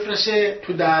شاعر رو میفرسته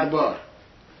تو دربار.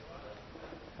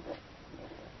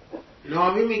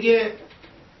 ناوی میگه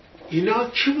اینا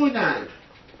کی بودن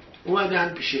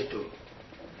اومدن پیش تو؟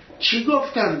 چی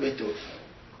گفتن به تو؟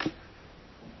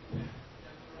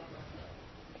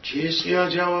 حزقیا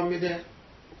جواب میده،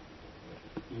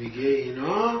 میگه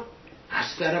اینا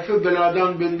از طرف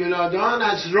بلادان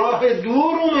از راه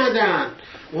دور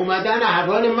اومدن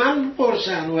احوال من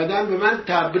بپرسن، اومدن به من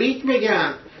تبریک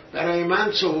بگن، برای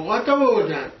من سوغات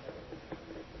آوردن.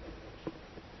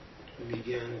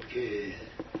 میگن که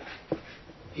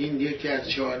این یکی از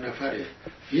 4 نفره.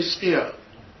 حزقیا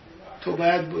تو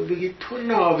باید بگی تو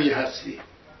ناوی هستی،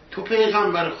 تو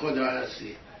پیغمبر خدا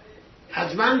هستی،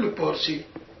 از من بپرسی.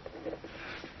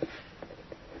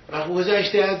 و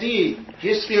گذشته از این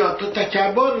حزقیا تو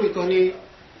تکبر میکنی،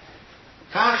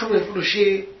 فخر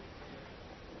میفروشی.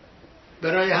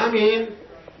 برای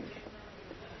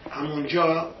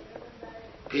همونجا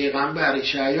پیغمبر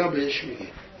اشعیا بهش میگه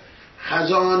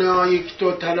خزانه هایی که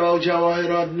تو طلا و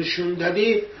جواهرات نشون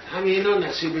دادی همینا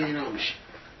نصیب اینا میشه.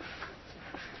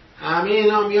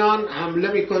 همینا میان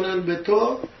حمله میکنن به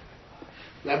تو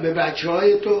و به بچه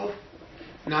های تو،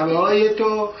 نوه های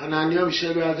تو. حنانیا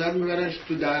میشه به عذر میبرنش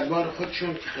تو دربار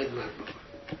خودشون که خدمت بکن.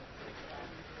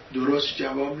 درست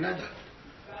جواب نداد.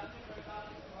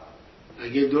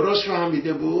 اگه درست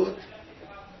فهمیده بود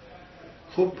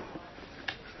خوب بود.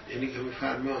 یعنی که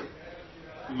میفرمان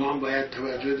ما باید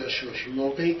توجه داشته باشیم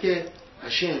موقعی که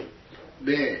هشم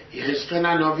به حزق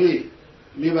نناوی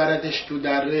میبردش تو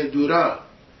دره دورا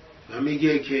و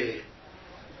میگه که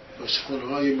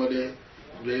استخونهای مال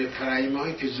به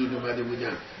فرعیمایی که زود اومده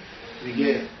بودن،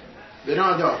 میگه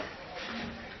بنادار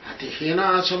حتی خینا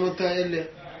اصلا متعله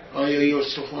آیا ای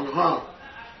استخونها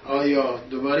آیا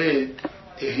دوباره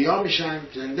احیا میشن،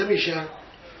 زنده میشن؟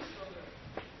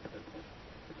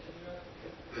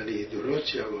 ولی درست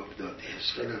جواب دادی.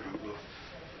 حسقل رو گفت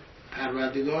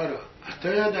پروردگارا عطا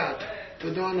یادت، تو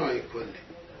دانایی کلی،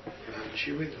 من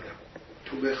چی میدونم،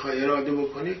 تو بخوای اراده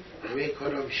بکنی همه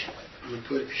کارا میشه،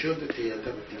 همونطور که شد تو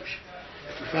یاده میشه.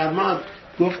 فرمان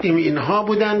گفتیم اینها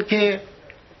بودن که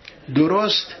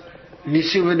درست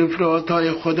نیسی و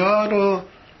نفراتای خدا رو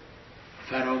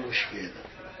فراموش کردن.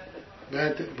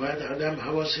 باید آدم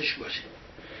حواسش باشه.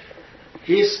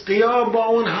 حزقیا با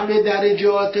اون همه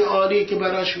درجات عالی که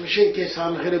براش میشه که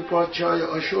سنخر پادشاه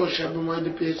آشور شب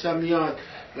ماید پیسا میاد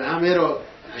و همه رو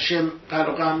هشم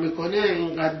قرقم میکنه،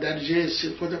 اینقدر درجه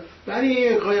خدا،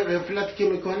 برای غفلت که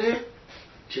میکنه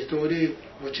چطوری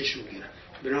مچش میگیره.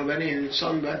 بنابراین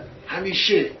انسان باید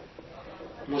همیشه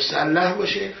مسلح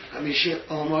باشه، همیشه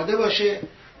آماده باشه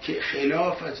که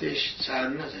خلاف ازش سر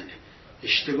نزنه،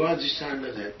 اشتباه ازش سر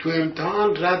نزنه، تو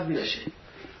امتحان رد نشه.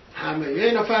 همه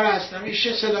یه نفر هست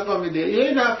همیشه صدقه میده،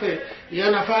 یه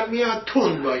نفر میاد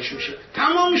تون باش میشه،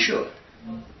 تمام شد.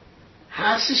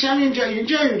 هستش هم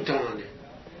اینجا امتحانه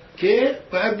که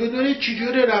باید بدونه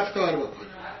چجور رفتار بکنه.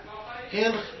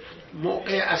 این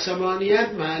موقع عصبانیت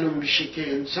معلوم میشه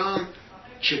که انسان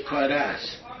چه کاره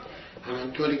است.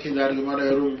 همانطوری که در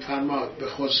گماره روم فرماد به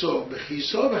خصو به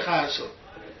خیسو به خاصو،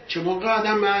 چه موقع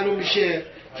آدم معلوم میشه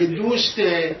که دوست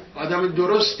آدم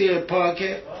درسته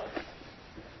پاکه.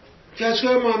 کسی که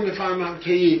من میفهمم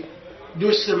که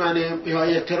دوست منه یا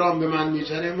احترام به من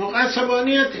میذاره، موقع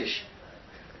عصبانیتش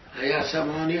اگه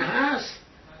عصبانی هست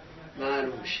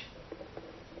معلوم میشه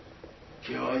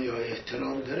که آیا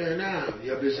احترام داره نه،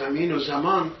 یا به زمین و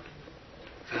زمان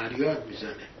فریاد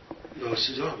میزنه،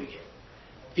 ناسزا میگه.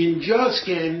 اینجاست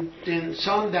که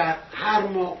انسان در هر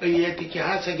موقعیتی که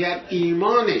هست اگر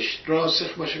ایمانش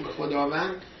راسخ باشه به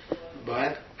خداوند،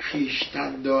 باید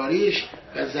خیشتنداریش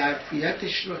و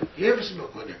ظرفیتش رو حفظ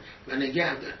بکنه و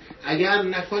نگه داره. اگر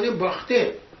نکنه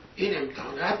باخته این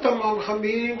امتحان. حتی ما میخوام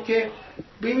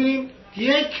ببینیم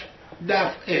یک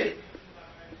دفعه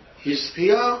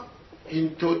حزقیا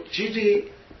این تو چیزی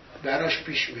براش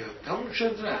پیش میاد، تموم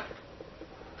شد رفت.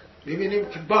 ببینیم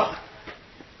که باخت.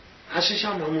 اصلش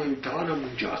هم همون امتحان هم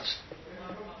اونجاست.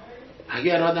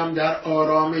 اگر آدم در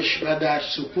آرامش و در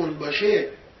سکون باشه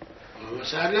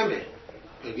مسلمه.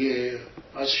 اگه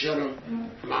اصلش هم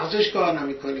مغزش کار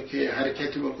نمیکنه که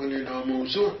حرکتی بکنه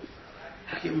ناموضوع،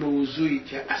 اگه موضوعی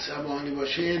که عصبانی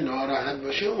باشه، ناراحت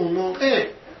باشه، اون موقع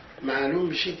معلوم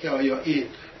میشه که آیا این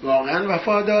واقعا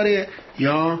وفاداره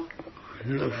یا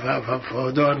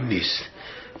وفادار نیست.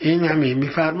 این همین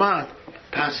میفرماد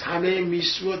پس همه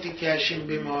میسوتی که هشم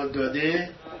به ما داده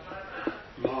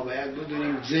ما باید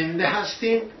بدونیم زنده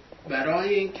هستیم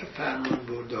برای اینکه فرمان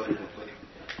برداری بکنیم.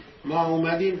 ما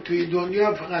اومدیم توی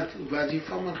دنیا فقط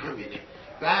وظیفمون همینه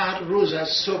و هر روز از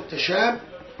صبح تا شب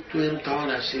تو امتحان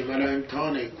هستیم، ولی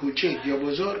امتحان کوچک یا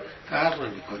بزرگ فرق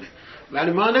نمیکنه.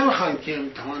 ولی ما نمیخوایم که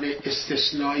امتحان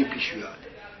استثنایی پیش بیاد،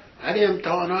 ولی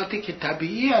امتحاناتی که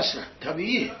طبیعی هستن،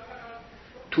 طبیعیه.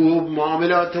 تو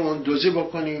معاملاتمون دوزی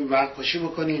بکنیم، وقت‌کشی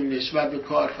بکنیم نسبت به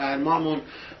کارفرمامون،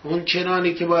 اون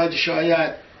چنانی که باید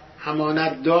شاید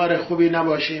امانت دار خوبی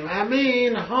نباشیم، همه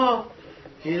اینها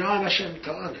همش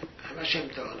امتحانه، همش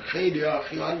امتحانه. خیلی ها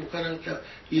خیال میکنن که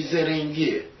این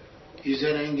زرنگیه، این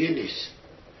زرنگی نیست.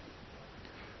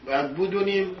 باید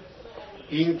بدونیم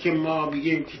این که ما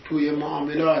بگیم که توی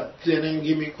معاملات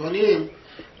زرنگی میکنیم،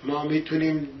 ما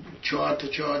میتونیم 4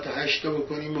 تا 8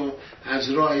 بکنیم و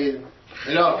از راه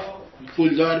خلاف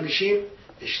پولدار میشیم،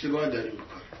 اشتباه داریم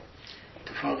میکنیم.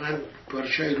 اتفاقا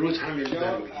پارشای روز همین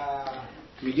داره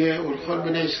میگه اولخور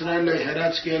بن اسرائیل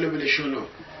هرچ که بلشونو،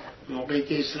 موقعی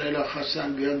که اسرائیل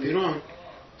خواستن بیان بیرون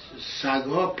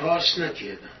سگها پارس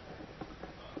نکردن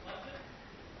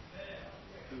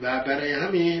و برای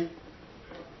همین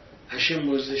هشم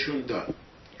مزدشون داد،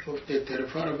 گفت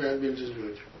طرفا رو باید بنزوز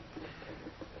بود.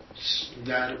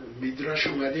 در میدراش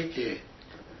اومده که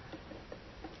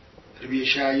ربی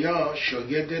اشعیا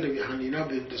شاگرد ربی حنینا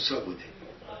بن دوسا بوده.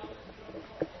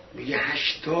 میگه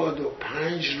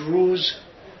 85 روز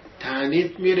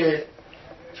تعنیت میره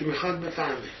که میخواد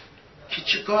بفهمه که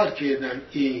چی کار کردن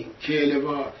این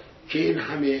کلبا که این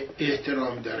همه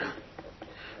احترام دارن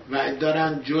و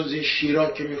دارن جز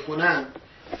شیرا که میخونن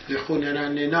بخونن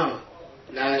ننا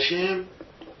لحشم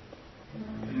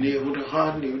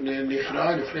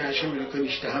نخرال فنی هشم میکن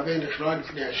اشتهابه نخرال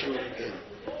فنی هشم میکن.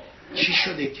 چی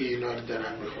شده که اینا رو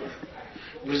دارن میخونن؟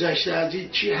 گذشته از این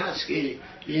چی هست که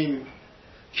این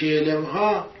کلم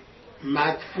ها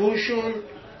مدفوعشون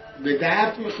به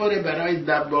درد میخوره برای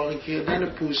دباغی کردن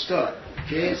پوستا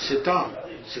که ستام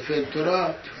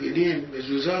سفلتورا تفیلین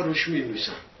مزوزا روش می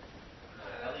نویسن.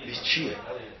 چیه؟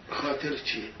 به خاطر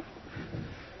چیه؟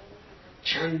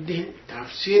 چندین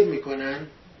تفسیر میکنن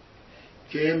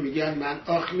که میگن من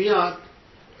آخ میاد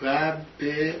و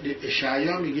به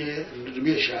اشعیا میگه،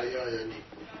 به اشعیا یعنی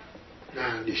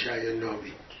نه اشعیا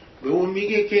ناوی، به اون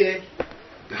میگه که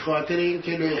به خاطر این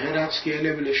که هرتس که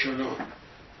بلشونا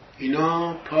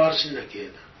اینا پارس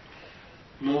نکردن،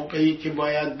 موقعی که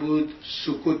باید بود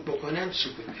سکوت بکنن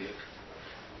سکوت کردن.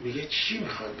 میگه چی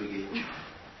میخواد بگه اینجا؟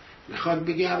 میخواد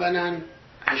بگه اولا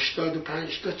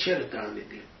 85 تا چرا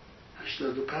تعلیدیم؟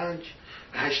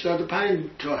 85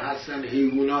 تا هستن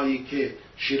حیوانایی که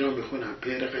شیرا میخونن،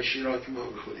 پیرق شیرا که ما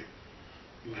میخونیم.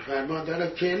 میفرماد داره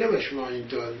کلمش ما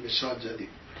اینجا مثال زدیم،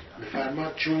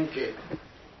 میفرماد چون که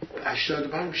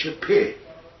 85 میشه په.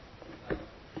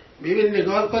 ببین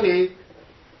نگاه کنید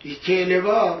این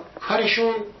کلمه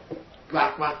کارشون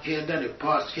وقت کردنه،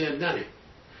 پاس کردنه،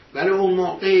 ولی اون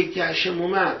موقعی که هشم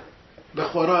اومد به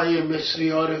خورای مصری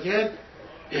ها رو کرد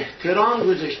احترام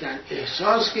گذاشتن،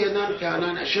 احساس کردن که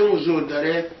الان هشم حضور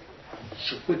داره،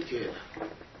 سکوت کردن.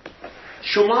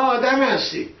 شما آدم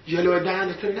هستی جلو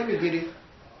دهنتون نمیگیرید.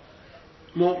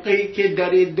 موقعی که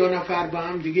دارید دو نفر با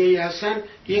هم دیگه هستن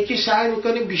یکی سعی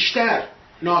میکنه بیشتر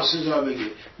ناسزا بگه،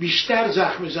 بیشتر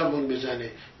زخم زبون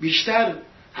بزنه، بیشتر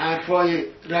حرفای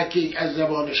رکیک از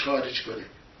زبانش خارج کنه.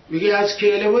 میگه از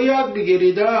کلمه یاد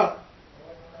بگیرید.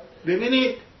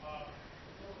 ببینید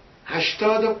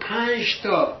 85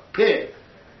 تا په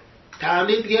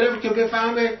تعلید گرفت که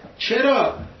بفهمه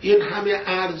چرا این همه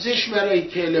ارزش برای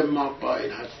کلمه ما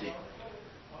قائل هستیم.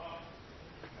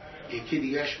 یکی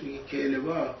دیگهش میگه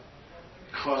کلمه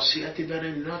خاصیتی داره،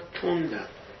 اینا تندن،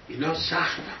 اینا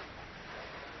سختن،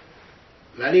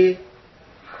 ولی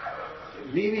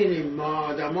میبینیم ما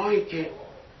آدمایی که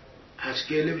از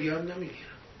کلمه یاد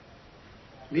نمیگیرن،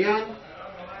 میان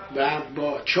و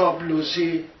با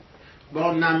چاپلوسی،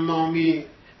 با نمامی،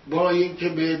 با این که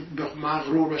به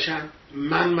مغرور بشن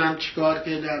من چیکار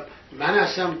کردم، من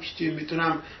هستم که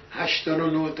میتونم 8 تا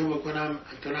 9 تا بکنم،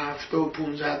 میتونم 7 تا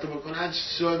 15 تا بکنم، از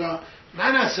سودا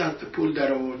من هستم که پول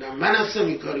در آوردم، من هستم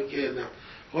این کارو کردم.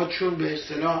 خودشون به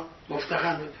اصطلاح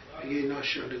مفتخر میگه اینا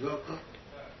شو نگاه کن.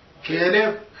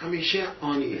 کلم همیشه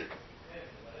آنیه،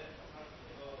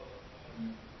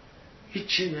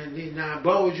 هیچی نه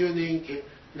با وجود این که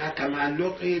نه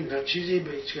تملقی نه چیزی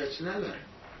به هیچ کس نداره.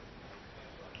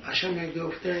 هشم میگه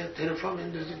گفته تلفن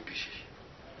اندازید پیشش.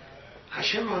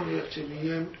 هشم هم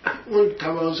میگه اون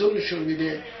توازنشو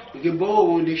میده، میگه با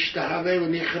و نشتهوه و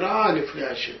نخرال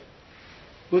فلشه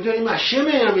بودونیم هشم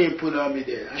همه پولا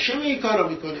میده، هشم این کارو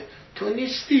میکنه، تو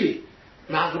نیستی،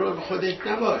 مغرور خودت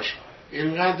نباش،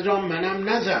 اینقدر منم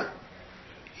نزن.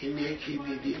 این یکی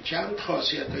دیدی چند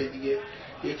خاصیت های دیگه.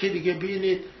 یکی دیگه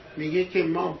بینید میگه که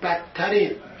ما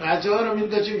بدترین غذا رو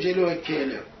میندازیم جلوی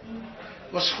کلم،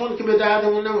 واسه خون که به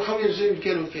دردمون نمیخوام یه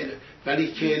کلو، ولی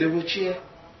کلمو چیه؟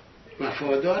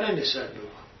 وفادار نسبت به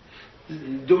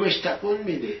ما، دمش تکون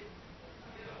میده،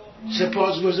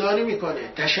 سپاسگزاری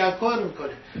میکنه، تشکر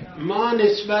میکنه. ما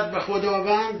نسبت به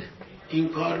خداوند این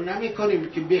کار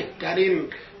نمیکنیم که بهترین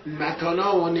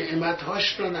متانا و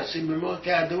نعمتهاش رو نصیب ما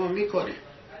کرده و میکنه.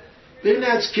 ببین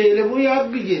از کلمو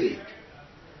یاد بگیرید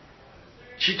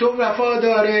چطور وفا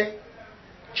داره،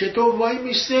 چطور وای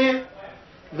میسته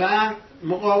و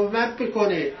مقاومت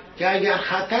میکنه که اگر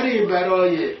خطری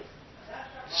برای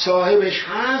صاحبش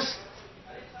هست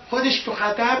خودش تو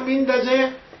خطر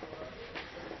میندازه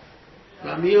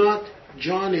و میاد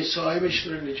جان صاحبش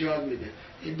رو نجات میده.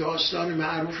 این داستان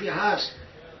معروفی هست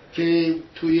که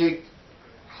تو یک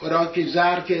خوراکی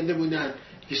زر کرده بودن،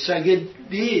 یه سگ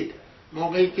دید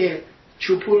موقعی که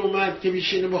چوپون اومد که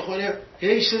بیشینه بخوره،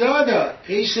 هی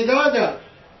صدا داد،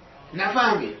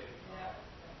 نفهمید،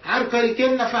 هر کاری که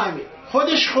نفهمید،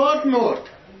 خودش خود مرد.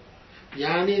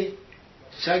 یعنی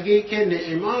سگی که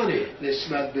نعمانه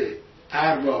نسبت به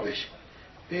اربابش.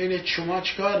 ببینید شما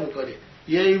چیکار میکنید؟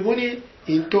 یه ایوونی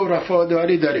اینطور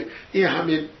وفاداری داره، این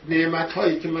همه نعمت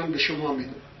هایی که من به شما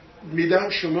میدم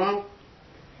شما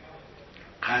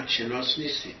قدرشناس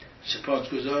نیستید،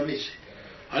 سپاسگزار نیستید.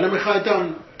 حالا میخواید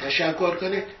هم تشکر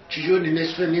کنید، چجوری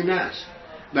نصف نیمه است؟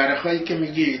 برخایی که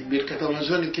میگید، برکت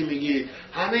آمازونی که میگید،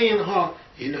 همه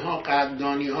اینها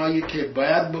قدردانی هایی که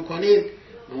باید بکنید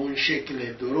به اون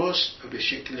شکل درست و به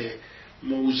شکل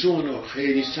موزون و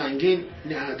خیلی سنگین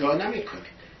ادا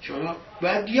نمیکنید. شما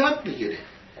باید یاد بگیرید.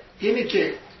 اینی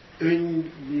که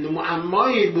این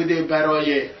معمایی بوده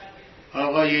برای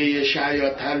آقای یشعیا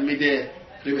تلمید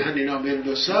ریحانینا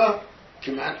بردوسا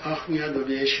که من آخ میاد و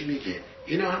بهش میگه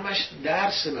اینا همش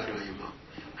درس برای ما.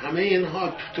 همه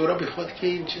اینها تو را به خود که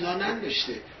این چیزا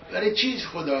ننوشته، برای چیز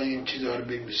خدا این چیزا رو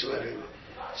بنویسه برای ما؟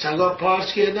 سنگا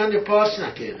پارس کردن یا پارس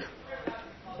نکردن؟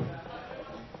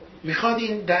 میخواد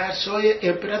این درس‌های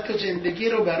عبرت و زندگی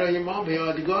رو برای ما به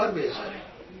یادگار بذاره.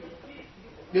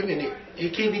 ببینید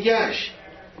یکی دیگهش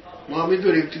ما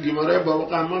میدونیم تو گماره بابا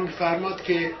قما میفرماد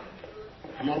که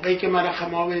موقعی که ملخ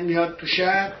ماوه میاد تو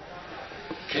شهر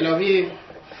کلاویم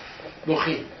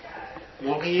بخیم،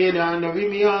 موقعی نبی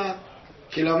میاد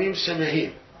کلاویم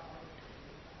سمهیم.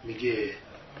 میگه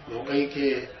موقعی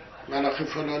که ملخ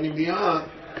فلانی میاد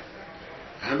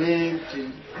همه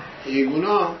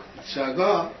ایگونا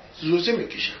سگا زوزه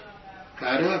میکشن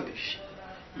فریاد میشه.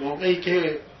 موقعی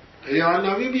که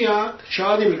نبی میاد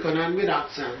شادی میکنن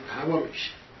میرقصن هوا میشه.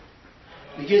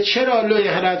 میگه چرا لوی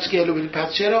هرچ گلو بودی؟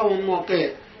 پس چرا اون موقع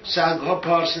سگها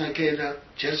پارس نکردن؟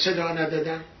 چرا صدا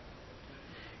ندادن؟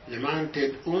 لمن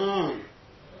تدعون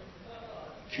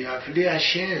فی افلی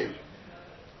هشم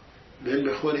بن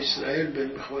بخور اسرائیل بن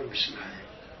بخور اسرائیل.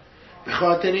 به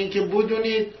خاطر اینکه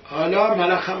بدونید حالا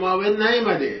ملخ ماون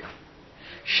نیامده،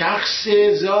 شخص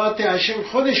ذات هشم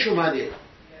خودش اومده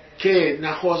که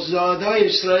نخستزادهای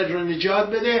اسرائیل رو نجات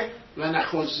بده و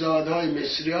نخستزادهای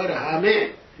مصری ها رو همه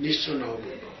نیست و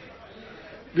نابود.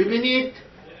 ببینید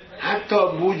حتی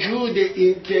وجود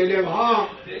این کلمه ها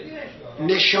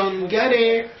نشانگر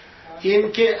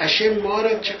این که هشم ما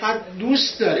رو چقدر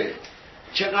دوست داره،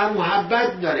 چقدر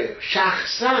محبت داره.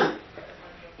 شخصا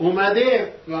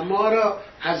اومده و ما را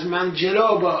از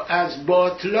منجلاب و از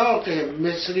باطلاق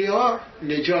مصری ها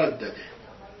نجات داده.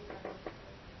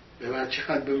 ببین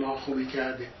چقدر به ما خوبی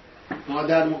کرده. ما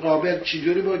در مقابل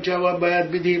چجوری با جواب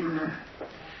باید بدیم؟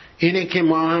 اینه که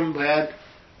ما هم باید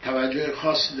توجه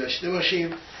خاصی داشته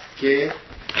باشیم که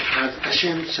از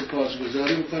هشم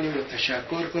سپاسگزاری میکنیم و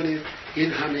تشکر کنیم.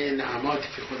 این همه نعماتی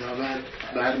که خداوند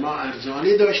بر ما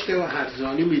ارزانی داشته و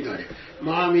ارزانی میداره.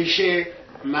 ما همیشه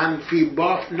منفی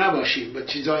باف نباشیم، با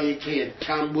چیزایی که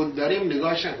کم بود داریم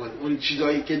نگاهش نکنیم، اون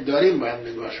چیزایی که داریم باید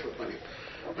نگاهش بکنیم.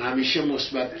 همیشه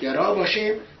مثبت‌گرا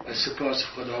باشیم و سپاس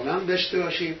خداوند داشته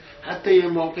باشیم. حتی یه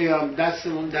موقعی هم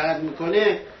دستمون درد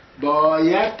میکنه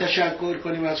باید تشکر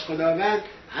کنیم از خداوند.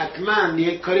 حتما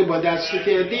یک کاری با دستی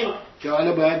کردیم که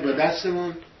حالا باید با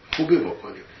دستمون خوبی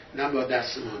بکنیم، نه با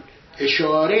دستمون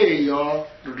اشاره یا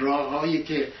راههایی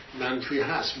که منفی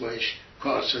هست باش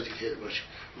کارسازی کرده باشه.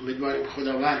 امیدواریم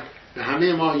خداوند به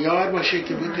همه ما یار باشه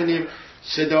که بتونیم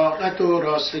صداقت و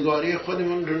راستگاری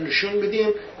خودمون رو نشون بدیم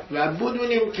و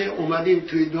بدونیم که اومدیم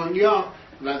توی دنیا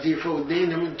وظیفه و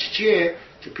دینمون چیه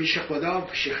که پیش خدا،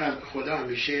 پیش خلق خدا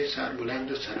همیشه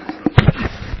سربلند و سرفراز.